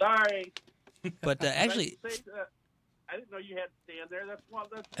 Sorry. But actually, I didn't know you had to stand there. That's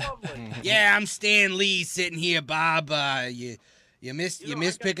lovely. Yeah, I'm Stan Lee sitting here, Bob. You missed I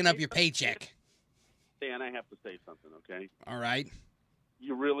gotta picking up say your something. paycheck. Stan, I have to say something, okay? All right.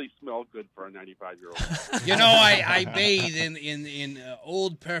 You really smell good for a 95-year-old. I bathe in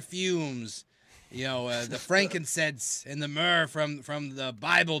old perfumes. The frankincense and the myrrh from the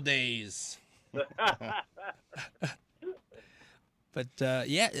Bible days. but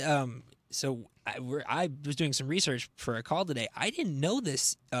so I was doing some research for a call today. I didn't know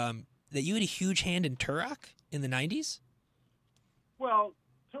this. that you had a huge hand in Turok in the 90s? Well,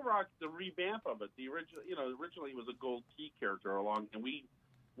 Turok, the revamp of it, the original, originally it was a gold key character and we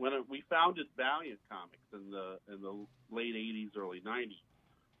founded Valiant Comics in the late 80s, early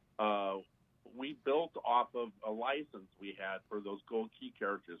 90s. We built off of a license we had for those gold key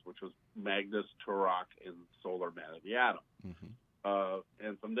characters, which was Magnus, Turok, and Solar Man of the Atom. Mm-hmm.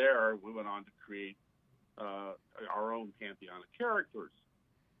 And from there, we went on to create our own pantheon of characters,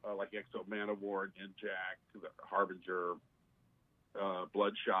 like Exo Manowar, Ninjak, Harbinger,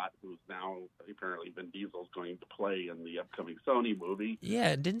 Bloodshot, who's now apparently Vin Diesel's going to play in the upcoming Sony movie.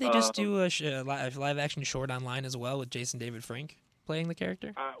 Yeah, didn't they just do a live-action short online as well with Jason David Frank playing the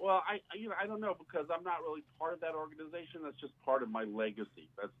character? Well, I don't know, because I'm not really part of that organization. That's just part of my legacy.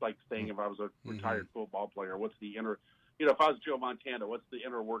 That's like saying if I was a retired football player, what's the inner, if I was Joe Montana, what's the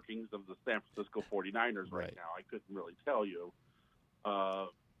inner workings of the San Francisco 49ers right now? I couldn't really tell you.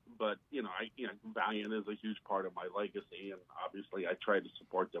 But Valiant is a huge part of my legacy, and obviously I try to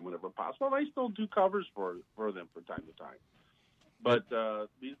support them whenever possible. And I still do covers for them from time to time. But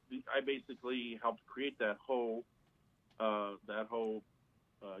I basically helped create that whole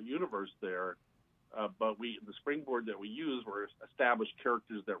universe there. But the springboard that we used were established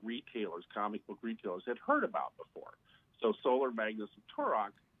characters that comic book retailers, had heard about before. So Solar, Magnus, and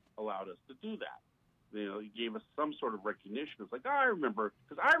Turok allowed us to do that. It gave us some sort of recognition. It's like, I remember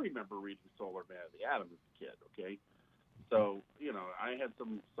reading Solar Man of the Atom as a kid. Okay, so I had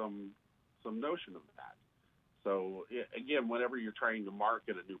some notion of that. So again, whenever you're trying to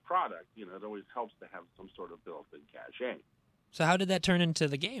market a new product, it always helps to have some sort of built-in cachet. So how did that turn into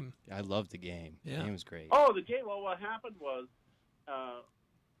the game? I loved the game. Yeah. The game was great. Oh, the game. Well, what happened was,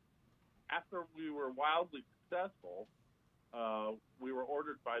 after we were wildly successful, we were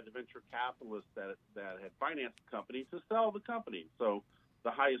ordered by the venture capitalists that had financed the company to sell the company. So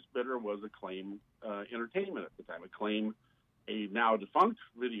the highest bidder was Acclaim Entertainment at the time. Acclaim, a now defunct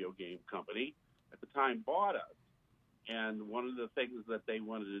video game company, at the time bought us. And one of the things that they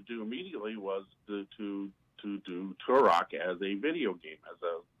wanted to do immediately was to do Turok as a video game, as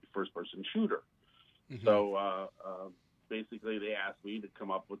a first-person shooter. Mm-hmm. So basically they asked me to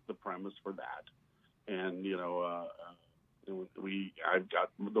come up with the premise for that. And, I got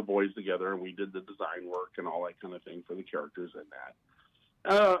the boys together and we did the design work and all that kind of thing for the characters in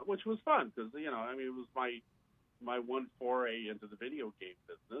that, which was fun because, it was my one foray into the video game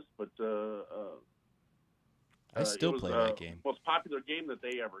business, but I still play that game. Most popular game that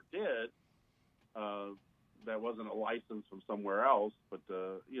they ever did. That wasn't a license from somewhere else, but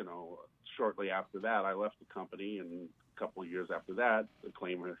shortly after that, I left the company, and a couple of years after that,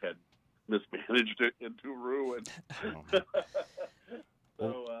 Acclaim had mismanaged it into ruin.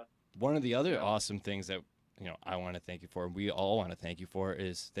 One of the other awesome things that I want to thank you for, and we all want to thank you for,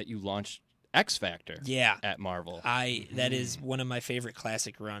 is that you launched X Factor. Yeah. At Marvel. That is one of my favorite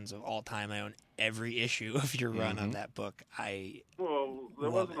classic runs of all time. I own every issue of your run on that book. There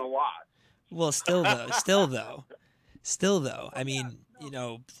wasn't a lot. Well, still though. I mean,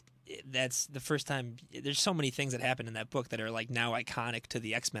 that's the first time. There's so many things that happen in that book that are like now iconic to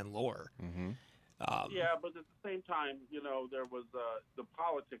the X-Men lore. Mm-hmm. Yeah, but at the same time, there was the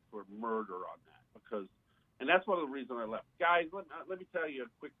politics were murder on that and that's one of the reasons I left. Guys, let me tell you a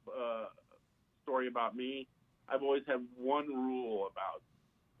quick story about me. I've always had one rule about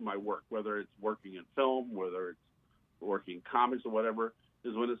my work, whether it's working in film, whether it's working in comics or whatever,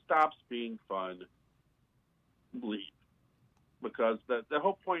 is when it stops being fun, leave. Because the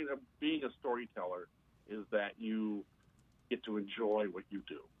whole point of being a storyteller is that you get to enjoy what you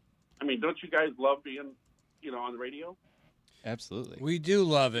do. I mean, don't you guys love being, on the radio? Absolutely. We do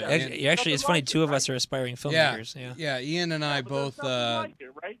love it. Actually, it's funny. Two of us are aspiring filmmakers. Yeah. Ian and I both. Like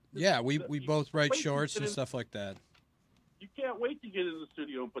it, right? Yeah, we both write shorts and stuff like that. You can't wait to get in the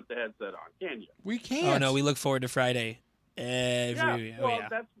studio and put the headset on, can you? We can't. Oh no, we look forward to Friday. That's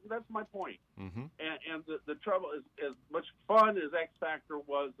my point. Mm-hmm. And the trouble is, as much fun as X Factor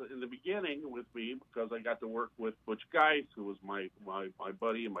was in the beginning with me, because I got to work with Butch Geist, who was my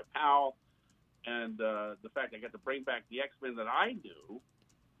buddy and my pal, and the fact I got to bring back the X-Men that I knew,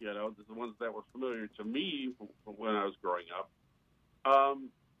 the ones that were familiar to me when I was growing up,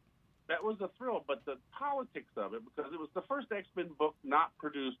 that was a thrill. But the politics of it, because it was the first X-Men book not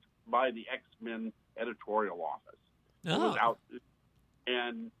produced by the X-Men editorial office. It was out,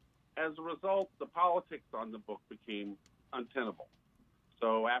 and as a result, the politics on the book became untenable.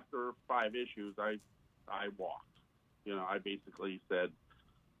 So after 5 issues, I walked. I basically said,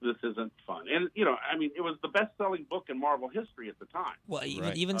 this isn't fun. And, it was the best-selling book in Marvel history at the time. Well,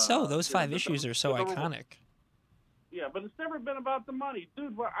 even so, those 5 issues are so iconic. Yeah, but it's never been about the money,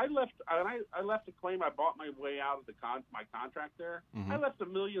 dude. I left Acclaim. I bought my way out of my contract there. Mhm. I left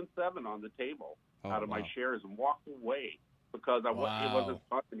 $1.7 million on the table Oh, out of my wow. shares and walked away because it Wow. wasn't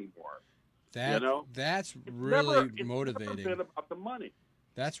fun anymore. That's It's really it's motivating. never been about the money.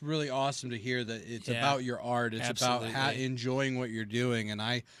 That's really awesome to hear that it's Yeah, about your art. It's about absolutely. enjoying what you're doing, and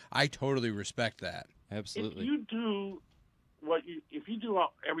I totally respect that. Absolutely. If you do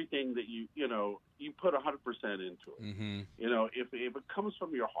everything that you put 100% into it. Mm-hmm. If it comes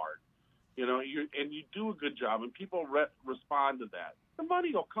from your heart, you do a good job, and people respond to that, the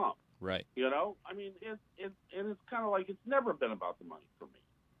money will come. Right. I mean, it's kind of like it's never been about the money for me.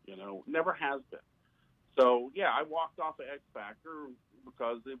 Never has been. So yeah, I walked off of X Factor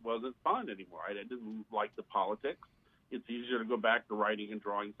because it wasn't fun anymore. I didn't like the politics. It's easier to go back to writing and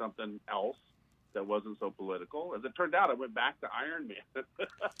drawing something else that wasn't so political. As it turned out, I went back to Iron Man.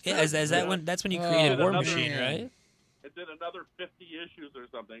 Yeah, is that when that's when you Oh, created War another- Machine, right? It did another 50 issues or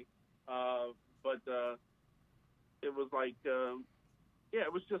something. But it was like,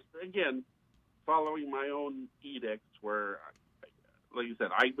 it was just, again, following my own edicts where, like you said,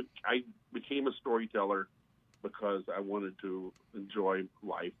 I became a storyteller because I wanted to enjoy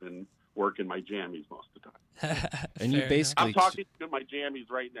life and work in my jammies most of the time. And you Fair basically- I'm talking in my jammies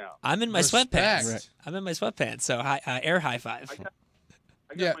right now. I'm in my Respect. sweatpants. Right. I'm in my sweatpants. So air high five. I got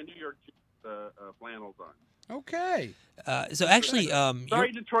Yeah. my New York flannels on. Okay, So actually,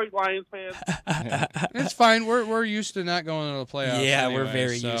 Sorry, Detroit Lions fans. it's fine. We're used to not going to the playoffs. Yeah, we're anyway,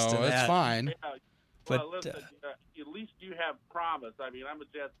 very so used to it's that. fine. Yeah. But, Well, listen, at least you have promise. I mean, I'm a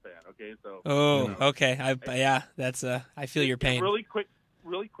Jets fan, okay? So. oh, okay. That's I feel your pain. Really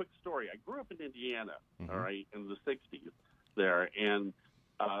quick story. I grew up in Indiana, Mhm. all right, in the 60s there, and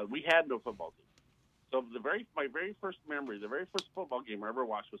we had no football team. So my very first memory, the very first football game I ever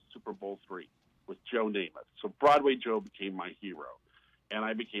watched was Super Bowl III with Joe Namath. So Broadway Joe became my hero. And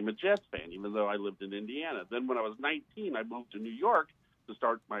I became a Jets fan, even though I lived in Indiana. Then when I was 19, I moved to New York to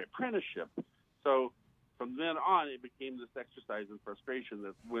start my apprenticeship. So from then on, it became this exercise in frustration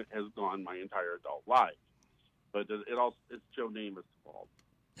that has gone my entire adult life. But it's Joe Namath's fault.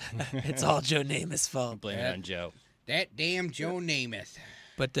 It's all Joe Namath's fault. Blame it on Joe. That damn Joe Namath.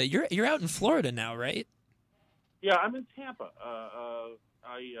 But you're out in Florida now, right? Yeah, I'm in Tampa.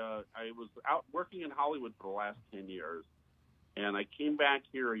 I was out working in Hollywood for the last 10 years, and I came back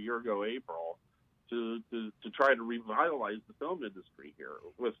here a year ago, April, to try to revitalize the film industry here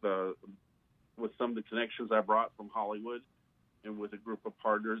with some of the connections I brought from Hollywood, and with a group of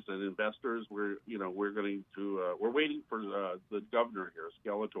partners and investors. We're waiting for the governor here,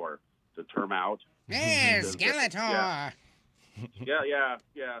 Skeletor, to term out. Yeah, Skeletor.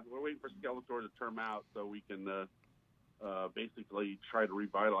 Yeah. We're waiting for Skeletor to term out so we can basically try to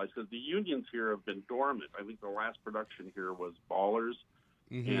revitalize, because the unions here have been dormant. I think the last production here was Ballers,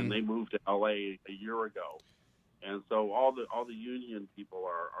 Mm-hmm. and they moved to L.A. a year ago, and so all the union people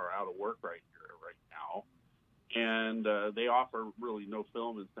are out of work right now, and they offer really no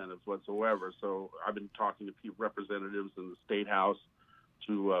film incentives whatsoever. So I've been talking to representatives in the State House,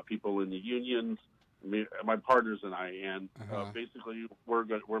 to people in the unions, my partners and I, and basically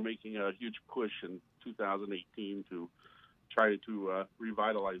we're making a huge push in 2018 to try to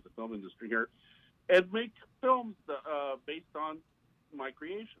revitalize the film industry here and make films based on my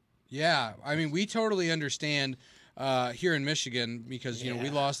creation. Yeah, I mean, we totally understand here in Michigan because we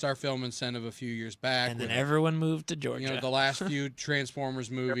lost our film incentive a few years back, And then everyone moved to Georgia. the last few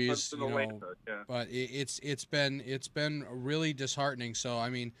Transformers movies. Everyone's in Atlanta, yeah. But it's been really disheartening. So I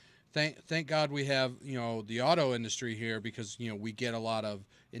mean, thank God we have the auto industry here, because we get a lot of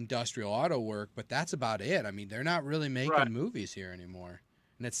industrial auto work, but that's about it. I mean, they're not really making Right. movies here anymore,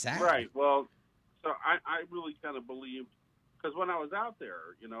 and it's sad. Right. Well, so I really kind of believed, because when I was out there,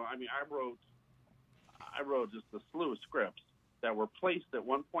 I wrote just a slew of scripts that were placed at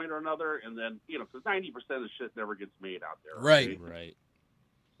one point or another, and then because 90% of shit never gets made out there. Right. Right.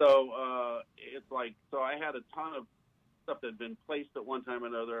 So it's like, I had a ton of stuff that had been placed at one time or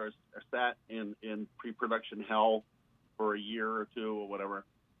another, or sat in pre-production hell for a year or two or whatever.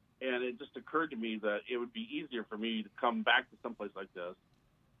 And it just occurred to me that it would be easier for me to come back to someplace like this,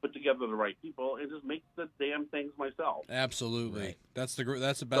 put together the right people, and just make the damn things myself. Absolutely. Right. That's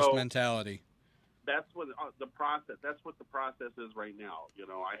the best So- mentality. That's what the process. That's what the process is right now.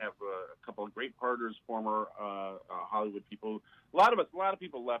 I have a couple of great partners, former Hollywood people. A lot of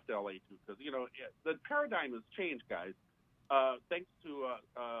people left LA too, because the paradigm has changed, guys. Thanks to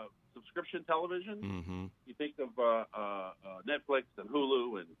subscription television. Mm-hmm. You think of Netflix and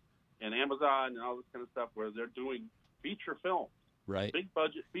Hulu and Amazon and all this kind of stuff, where they're doing feature films, Right. big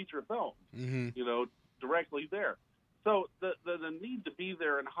budget feature films, Mm-hmm. directly there. So the need to be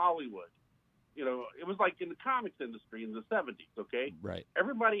there in Hollywood, it was like in the comics industry in the 70s, okay? Right.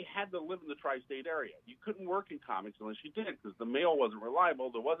 Everybody had to live in the tri-state area. You couldn't work in comics unless you did, because the mail wasn't reliable,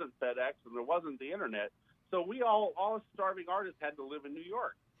 there wasn't FedEx, and there wasn't the internet. So we all starving artists had to live in New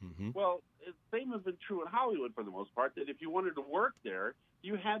York. Mm-hmm. Well, the same has been true in Hollywood for the most part, that if you wanted to work there,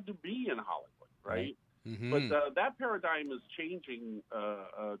 you had to be in Hollywood, right? Mm-hmm. But that paradigm is changing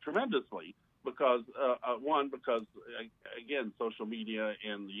tremendously because, again, social media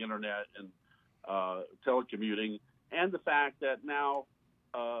and the internet and telecommuting, and the fact that now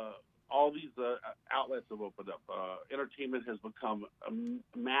all these outlets have opened up. Entertainment has become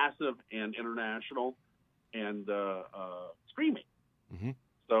massive and international, and streaming. Mm-hmm.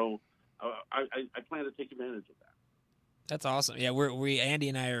 So I plan to take advantage of that. That's awesome. Yeah, we Andy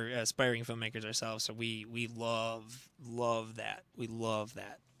and I are aspiring filmmakers ourselves, so we love that. We love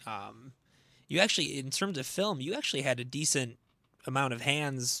that. You actually, in terms of film, you actually had a decent amount of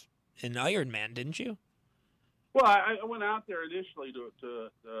hands in Iron Man, didn't you? Well, I went out there initially to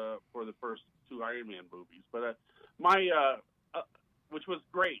for the first two Iron Man movies, but which was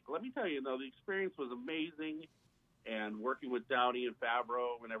great. Let me tell you, the experience was amazing, and working with Downey and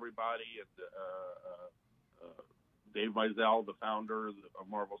Favreau and everybody, and Dave Meisel, the founder of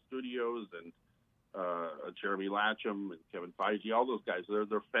Marvel Studios, and Jeremy Latcham and Kevin Feige, all those guys. They're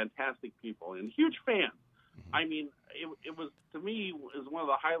fantastic people and huge fans. Mm-hmm. I mean, it was, to me, is one of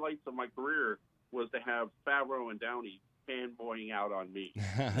the highlights of my career was to have Favreau and Downey fanboying out on me.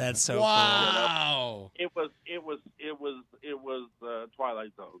 That's so wow. cool. It was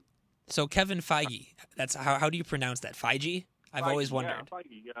Twilight Zone. So Kevin Feige, that's how do you pronounce that? Feige? I've always wondered.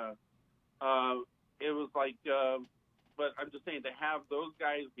 Yeah, Feige, it was like, but I'm just saying, to have those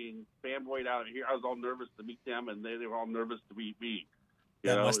guys being fanboyed out here, I was all nervous to meet them, and they were all nervous to meet me.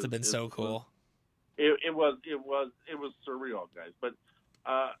 That must have been so cool. It was surreal, guys. But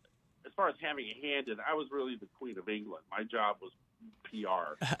as far as having a hand in, I was really the Queen of England. My job was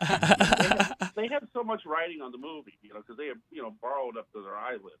PR. they had so much writing on the movie, because they had, borrowed up to their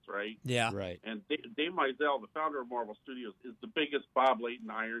eyelids, right? Yeah. Right. And Dave Meisel, the founder of Marvel Studios, is the biggest Bob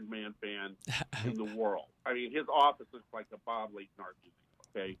Layton Iron Man fan in the world. I mean, his office looks like a Bob Layton art museum,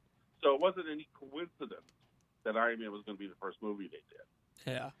 okay? So it wasn't any coincidence that Iron Man was going to be the first movie they did.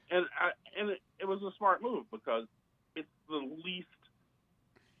 Yeah. And it was a smart move, because it's the least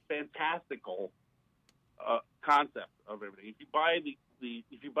fantastical concept of everything. If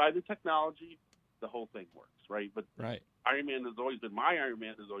you buy the technology, the whole thing works, right? But Right. my Iron Man has always been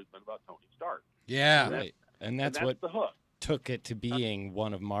about Tony Stark. Yeah. Right. And That's that's what the hook. took it to being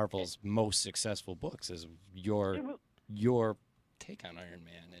one of Marvel's most successful books, is your take on Iron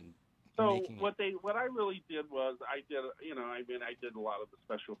Man and So making what I really did was I did a lot of the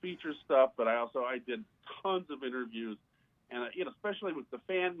special features stuff, but I did tons of interviews, and especially with the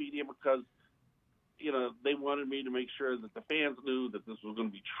fan media, because they wanted me to make sure that the fans knew that this was going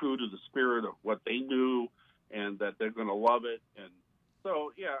to be true to the spirit of what they knew, and that they're going to love it. And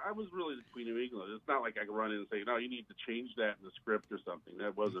so, yeah, I was really the Queen of England. It's not like I could run in and say, no, you need to change that in the script or something.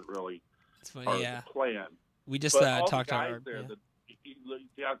 That wasn't really It's funny, part yeah. of the plan. We just But all talked the to guys our there, you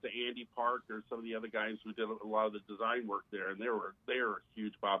got to Andy Park or some of the other guys who did a lot of the design work there, and they were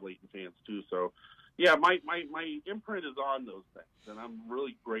huge Bob Layton fans too. So, yeah, my imprint is on those things, and I'm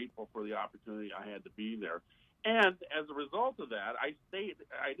really grateful for the opportunity I had to be there. And as a result of that, I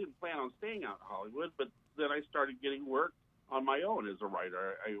didn't plan on staying out in Hollywood, but then I started getting work on my own as a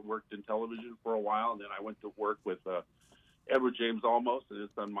writer. I worked in television for a while, and then I went to work with Edward James Olmos and his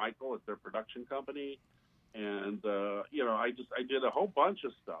son Michael at their production company. And I did a whole bunch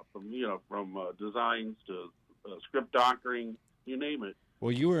of stuff from designs to script doctoring, you name it.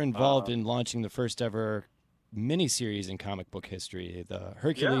 Well, you were involved in launching the first ever miniseries in comic book history, the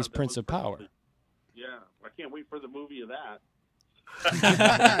Hercules Prince of Power. Yeah, I can't wait for the movie of that.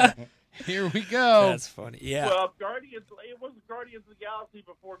 Here we go. That's funny. Yeah. Well, it was Guardians of the Galaxy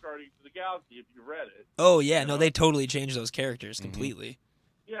before Guardians of the Galaxy, if you read it. Oh yeah, no, they totally changed those characters completely.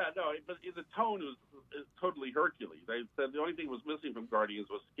 Yeah, no, but the tone is totally Hercules. They said the only thing was missing from Guardians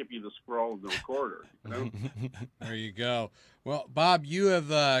was Skippy the Scroll and the Recorder. There you go. Well, Bob, you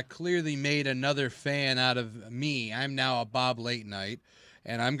have clearly made another fan out of me. I'm now a Bob Laytonite,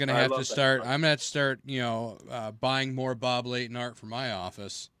 and I'm gonna have to start. I'm gonna have to start, buying more Bob Layton art for my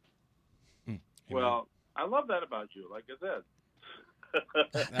office. Well, I love that about you. Like I said.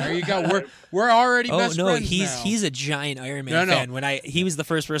 There you go. We're already best friends now. He's a giant Iron Man fan. He was the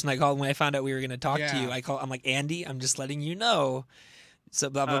first person I called when I found out we were going to talk to you. I'm like, Andy, I'm just letting you know, So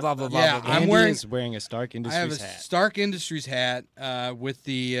blah blah blah blah blah. Yeah, blah, blah. I'm Andy wearing- is wearing a Stark I have Industries a hat. Stark Industries hat with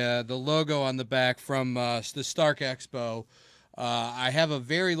the logo on the back from the Stark Expo. I have a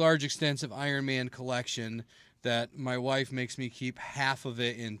very large, extensive Iron Man collection that my wife makes me keep half of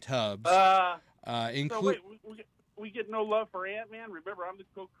it in tubs. So Include. wait, we get no love for Ant-Man? Remember, I'm the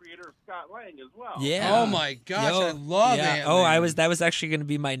co-creator of Scott Lang as well. Yeah. Oh my gosh, Yo, I love yeah. Ant-Man. Oh, that was actually going to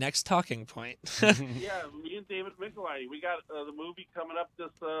be my next talking point. Yeah, me and David Michelini, we got the movie coming up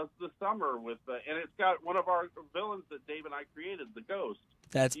this summer with, and it's got one of our villains that Dave and I created, the Ghost.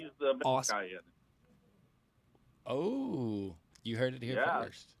 That's He's the best awesome. guy in it. Oh, you heard it here Yeah.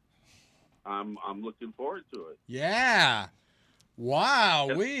 first. I'm looking forward to it. Yeah. Wow,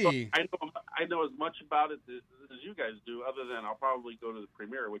 we. I know as much about it as you guys do, other than I'll probably go to the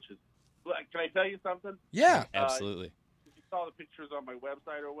premiere, which is. Can I tell you something? Yeah. Absolutely. If you saw the pictures on my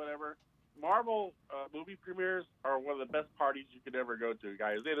website or whatever, Marvel movie premieres are one of the best parties you could ever go to,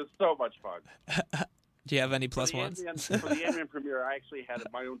 guys. It is so much fun. Do you have any For plus the ones? For the Ant-Man premiere, I actually had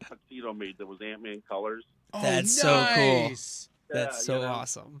my own tuxedo made that was Ant-Man colors. Oh, That's so cool. nice. That's Yeah, so you know,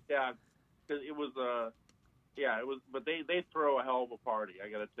 awesome. Yeah, 'cause it was it was, but they throw a hell of a party. I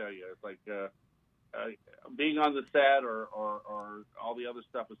got to tell you, it's like being on the set or all the other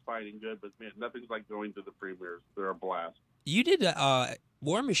stuff is fine and good, but man, nothing's like going to the premieres. They're a blast. You did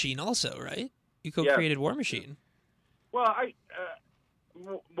War Machine also, right? You co-created War Machine. Well, I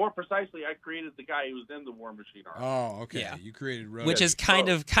more precisely, I created the guy who was in the War Machine arc. Oh, okay. Yeah. You created Rogue. Which is kind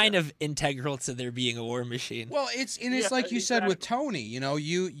Oh, of integral to there being a War Machine. Well, it's Yeah, like you said with exactly. Tony. You know,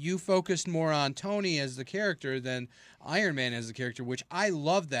 you focused more on Tony as the character than Iron Man as the character, which I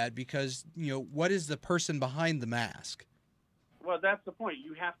love that because what is the person behind the mask? Well, that's the point.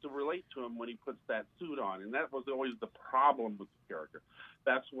 You have to relate to him when he puts that suit on, and that was always the problem with the character.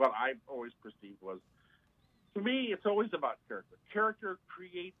 That's what I always perceived was. To me, it's always about character. Character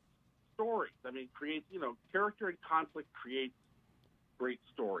creates stories. I mean, character and conflict creates great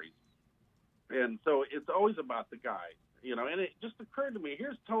stories. And so it's always about the guy, and it just occurred to me,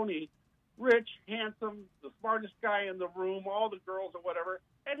 here's Tony, rich, handsome, the smartest guy in the room, all the girls or whatever,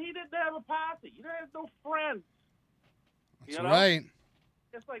 and he didn't have a posse. He didn't have no friends. That's You know? right.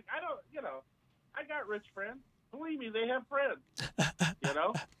 It's like, I got rich friends. Believe me, they have friends,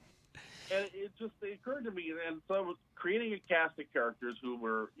 And it occurred to me, and so I was creating a cast of characters who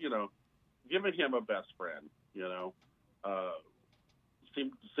were, giving him a best friend,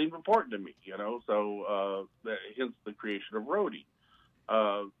 seemed important to me, So hence the creation of Rhodey.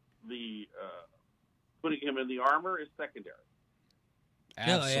 The putting him in the armor is secondary.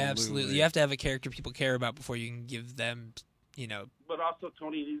 No, yeah, absolutely. You have to have a character people care about before you can give them, But also,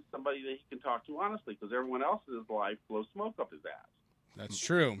 Tony needs somebody that he can talk to honestly, because everyone else in his life blows smoke up his ass. That's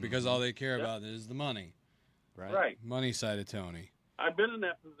true because all they care about is the money. Right. Money side of Tony. I've been in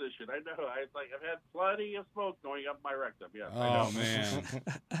that position. I know. I've had plenty of smoke going up my rectum. Yes, I Oh know. man,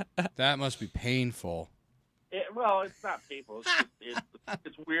 that must be painful. Well, it's not painful.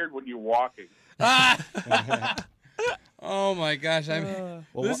 It's weird when you're walking. Oh my gosh, Well,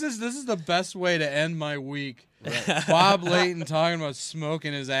 this is the best way to end my week. Bob Layton talking about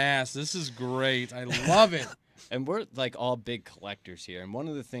smoking his ass. This is great. I love it. And we're like all big collectors here. And one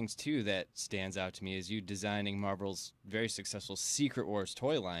of the things too that stands out to me is you designing Marvel's very successful Secret Wars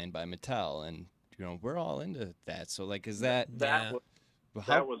toy line by Mattel, and we're all into that. So like, is that Yeah.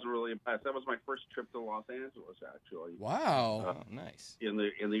 That was really impressive. That was my first trip to Los Angeles, actually. Wow. Oh, nice. In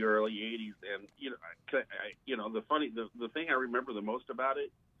the early '80s, and the thing I remember the most about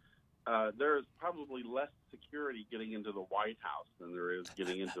it, there's probably less security getting into the White House than there is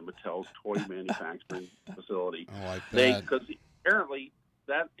getting into Mattel's toy manufacturing facility. Oh, I bet. Because apparently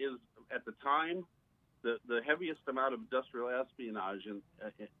that is at the time the heaviest amount of industrial espionage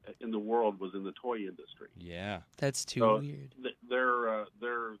in the world was in the toy industry. Yeah. That's too So weird.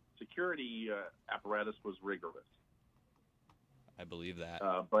 their security apparatus was rigorous. I believe that.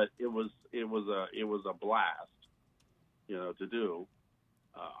 But it was a blast, to do,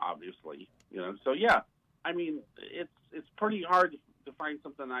 obviously, So yeah, I mean, it's pretty hard to find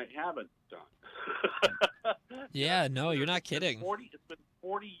something I haven't done. Yeah, no, you're not It's been kidding.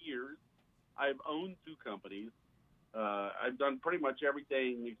 40 years. I've owned two companies. I've done pretty much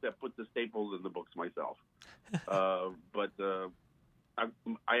everything except put the staples in the books myself. But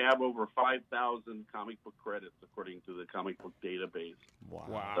I have over 5,000 comic book credits according to the comic book database.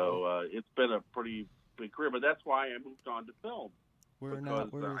 Wow. So it's been a pretty big career. But that's why I moved on to film. We're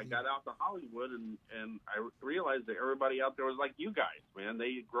Because not worthy. I got out to Hollywood and I realized that everybody out there was like you guys, man.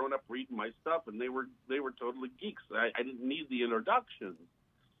 They had grown up reading my stuff and they were totally geeks. I didn't need the introductions.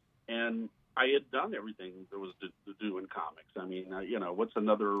 And I had done everything there was to do in comics. I mean, what's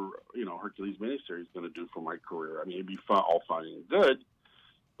another, Hercules miniseries going to do for my career? I mean, it'd be all fine and good,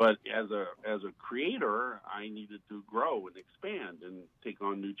 but as a creator, I needed to grow and expand and take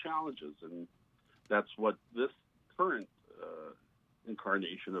on new challenges, and that's what this current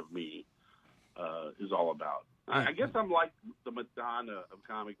incarnation of me is all about. I guess I'm like the Madonna of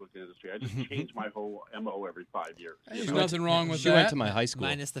comic book industry. I just change my whole MO every 5 years. There's nothing wrong with She that. went to my high school.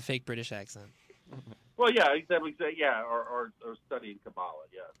 Minus the fake British accent. Well, yeah, exactly. Yeah, or studying Kabbalah.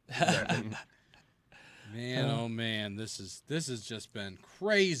 Yeah, exactly. Man, oh man, this has just been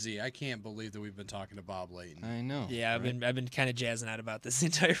crazy. I can't believe that we've been talking to Bob Layton. I know. Yeah, I've been kind of jazzing out about this the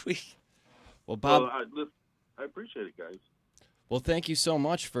entire week. Well, Bob. Well, I appreciate it, guys. Well, thank you so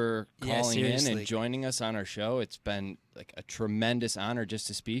much for calling in seriously. and joining us on our show. It's been like a tremendous honor just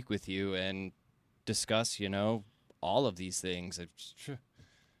to speak with you and discuss, all of these things.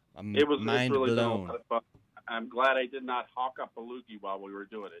 I'm It's mind really been a blown. lot of fun. I'm glad I did not hawk up a loogie while we were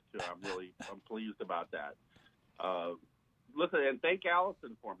doing it too. I'm pleased about that. Listen, and thank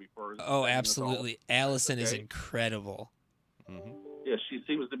Allison for me for. Oh, absolutely. Allison is Okay. incredible. Mhm. Yeah, she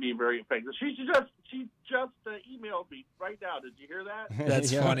seems to be very effective. She just emailed me right now. Did you hear that?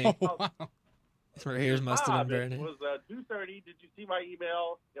 That's Yeah. funny. Wow. Her ears must have been Bob, burning. It was 2:30. Did you see my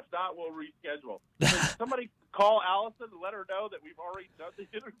email? If not, we'll reschedule. Can somebody call Allison and let her know that we've already done the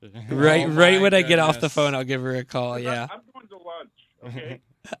interview. Right, Oh, right my when I get off the goodness. phone, I'll give her a call. Yeah. I'm going to lunch. Okay.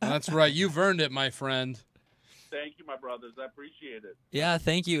 That's right. You've earned it, my friend. Thank you, my brothers. I appreciate it. Yeah,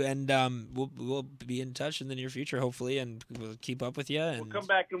 thank you, and we'll be in touch in the near future, hopefully, and we'll keep up with you. And We'll come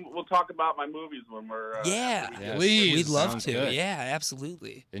back and we'll talk about my movies when we're. Yeah. after we Yeah. get- Please. we'd love Sounds to. good. Yeah,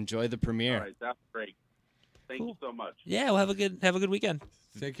 absolutely. Enjoy the All premiere. right, that's great. Thank Cool. you so much. Yeah, we'll have a good weekend.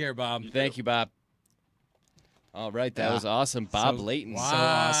 Take care, Bob. Thank you, Bob. All right, that Yeah. was awesome. Bob So- Layton.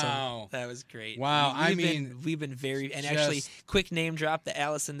 Wow. So awesome. That was great. Wow, I mean, we've been very, and just- actually, quick name drop, the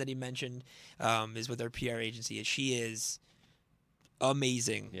Allison that he mentioned is with our PR agency. She is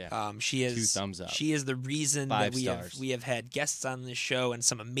amazing. Yeah. She is 2 thumbs up. She is the reason 5 that stars. we have had guests on this show and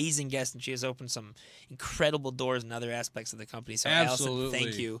some amazing guests, and she has opened some incredible doors in other aspects of the company. So, Allison, Absolutely.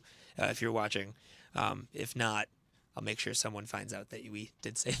 thank you if you're watching. If not, I'll make sure someone finds out that we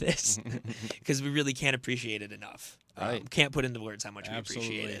did say this because we really can't appreciate it enough. Right. Can't put into words how much we appreciate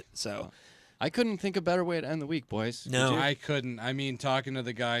Absolutely. it. So, I couldn't think a better way to end the week, boys. No. Could you? I couldn't. I mean, talking to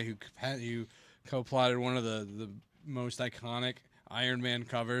the guy who co-plotted one of the most iconic Iron Man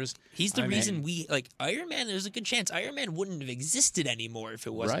covers. he's the I mean- reason we like Iron Man. There's a good chance Iron Man wouldn't have existed anymore if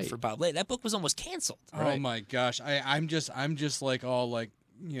it wasn't Right. for Bob Layton. That book was almost canceled. Oh Right. my gosh, I'm just like all like,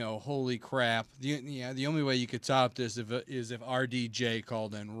 holy crap. The only way you could top this is if RDJ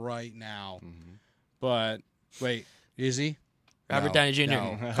called in right now. Mhm. But wait, is he? Robert No, Downey Jr.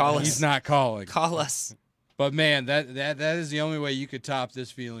 no. Call us. He's not calling. Call us. But man, that is the only way you could top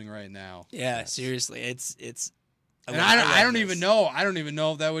this feeling right now. Yeah, Yes. seriously, it's. And love I don't this. even know. I don't even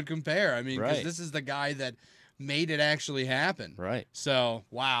know if that would compare. I mean, because Right. this is the guy that made it actually happen. Right. So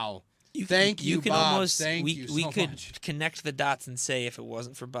wow. You, Thank you, can Bob. almost. Thank we you we so could much. connect the dots and say if it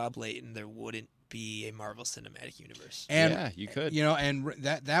wasn't for Bob Layton, there wouldn't be a Marvel Cinematic Universe. And yeah, you could.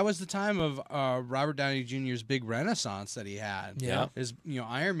 that was the time of Robert Downey Jr.'s big renaissance that he had. Yeah. His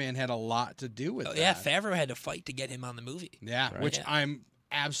Iron Man had a lot to do with Oh, that. yeah, Favreau had to fight to get him on the movie. Yeah, Right. which Yeah. I'm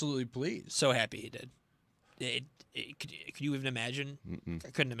absolutely pleased. So happy he did. Could you even imagine? Mm-mm. I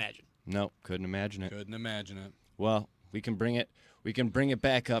couldn't imagine. No, couldn't imagine it. Couldn't imagine it. Well, we can bring it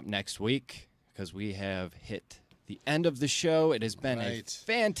back up next week because we have hit the end of the show. It has been a Right.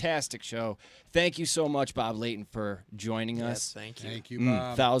 fantastic show. Thank you so much, Bob Layton, for joining Yes, us. thank you. Thank you,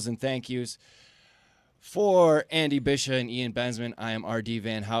 Bob. 1,000 thank yous. For Andy Bisha and Ian Bensman, I am R.D.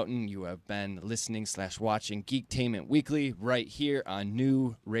 Van Houten. You have been listening/watching Geektainment Weekly right here on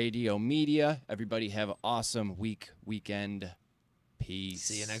New Radio Media. Everybody have an awesome weekend. Peace.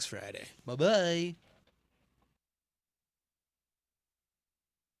 See you next Friday. Bye-bye.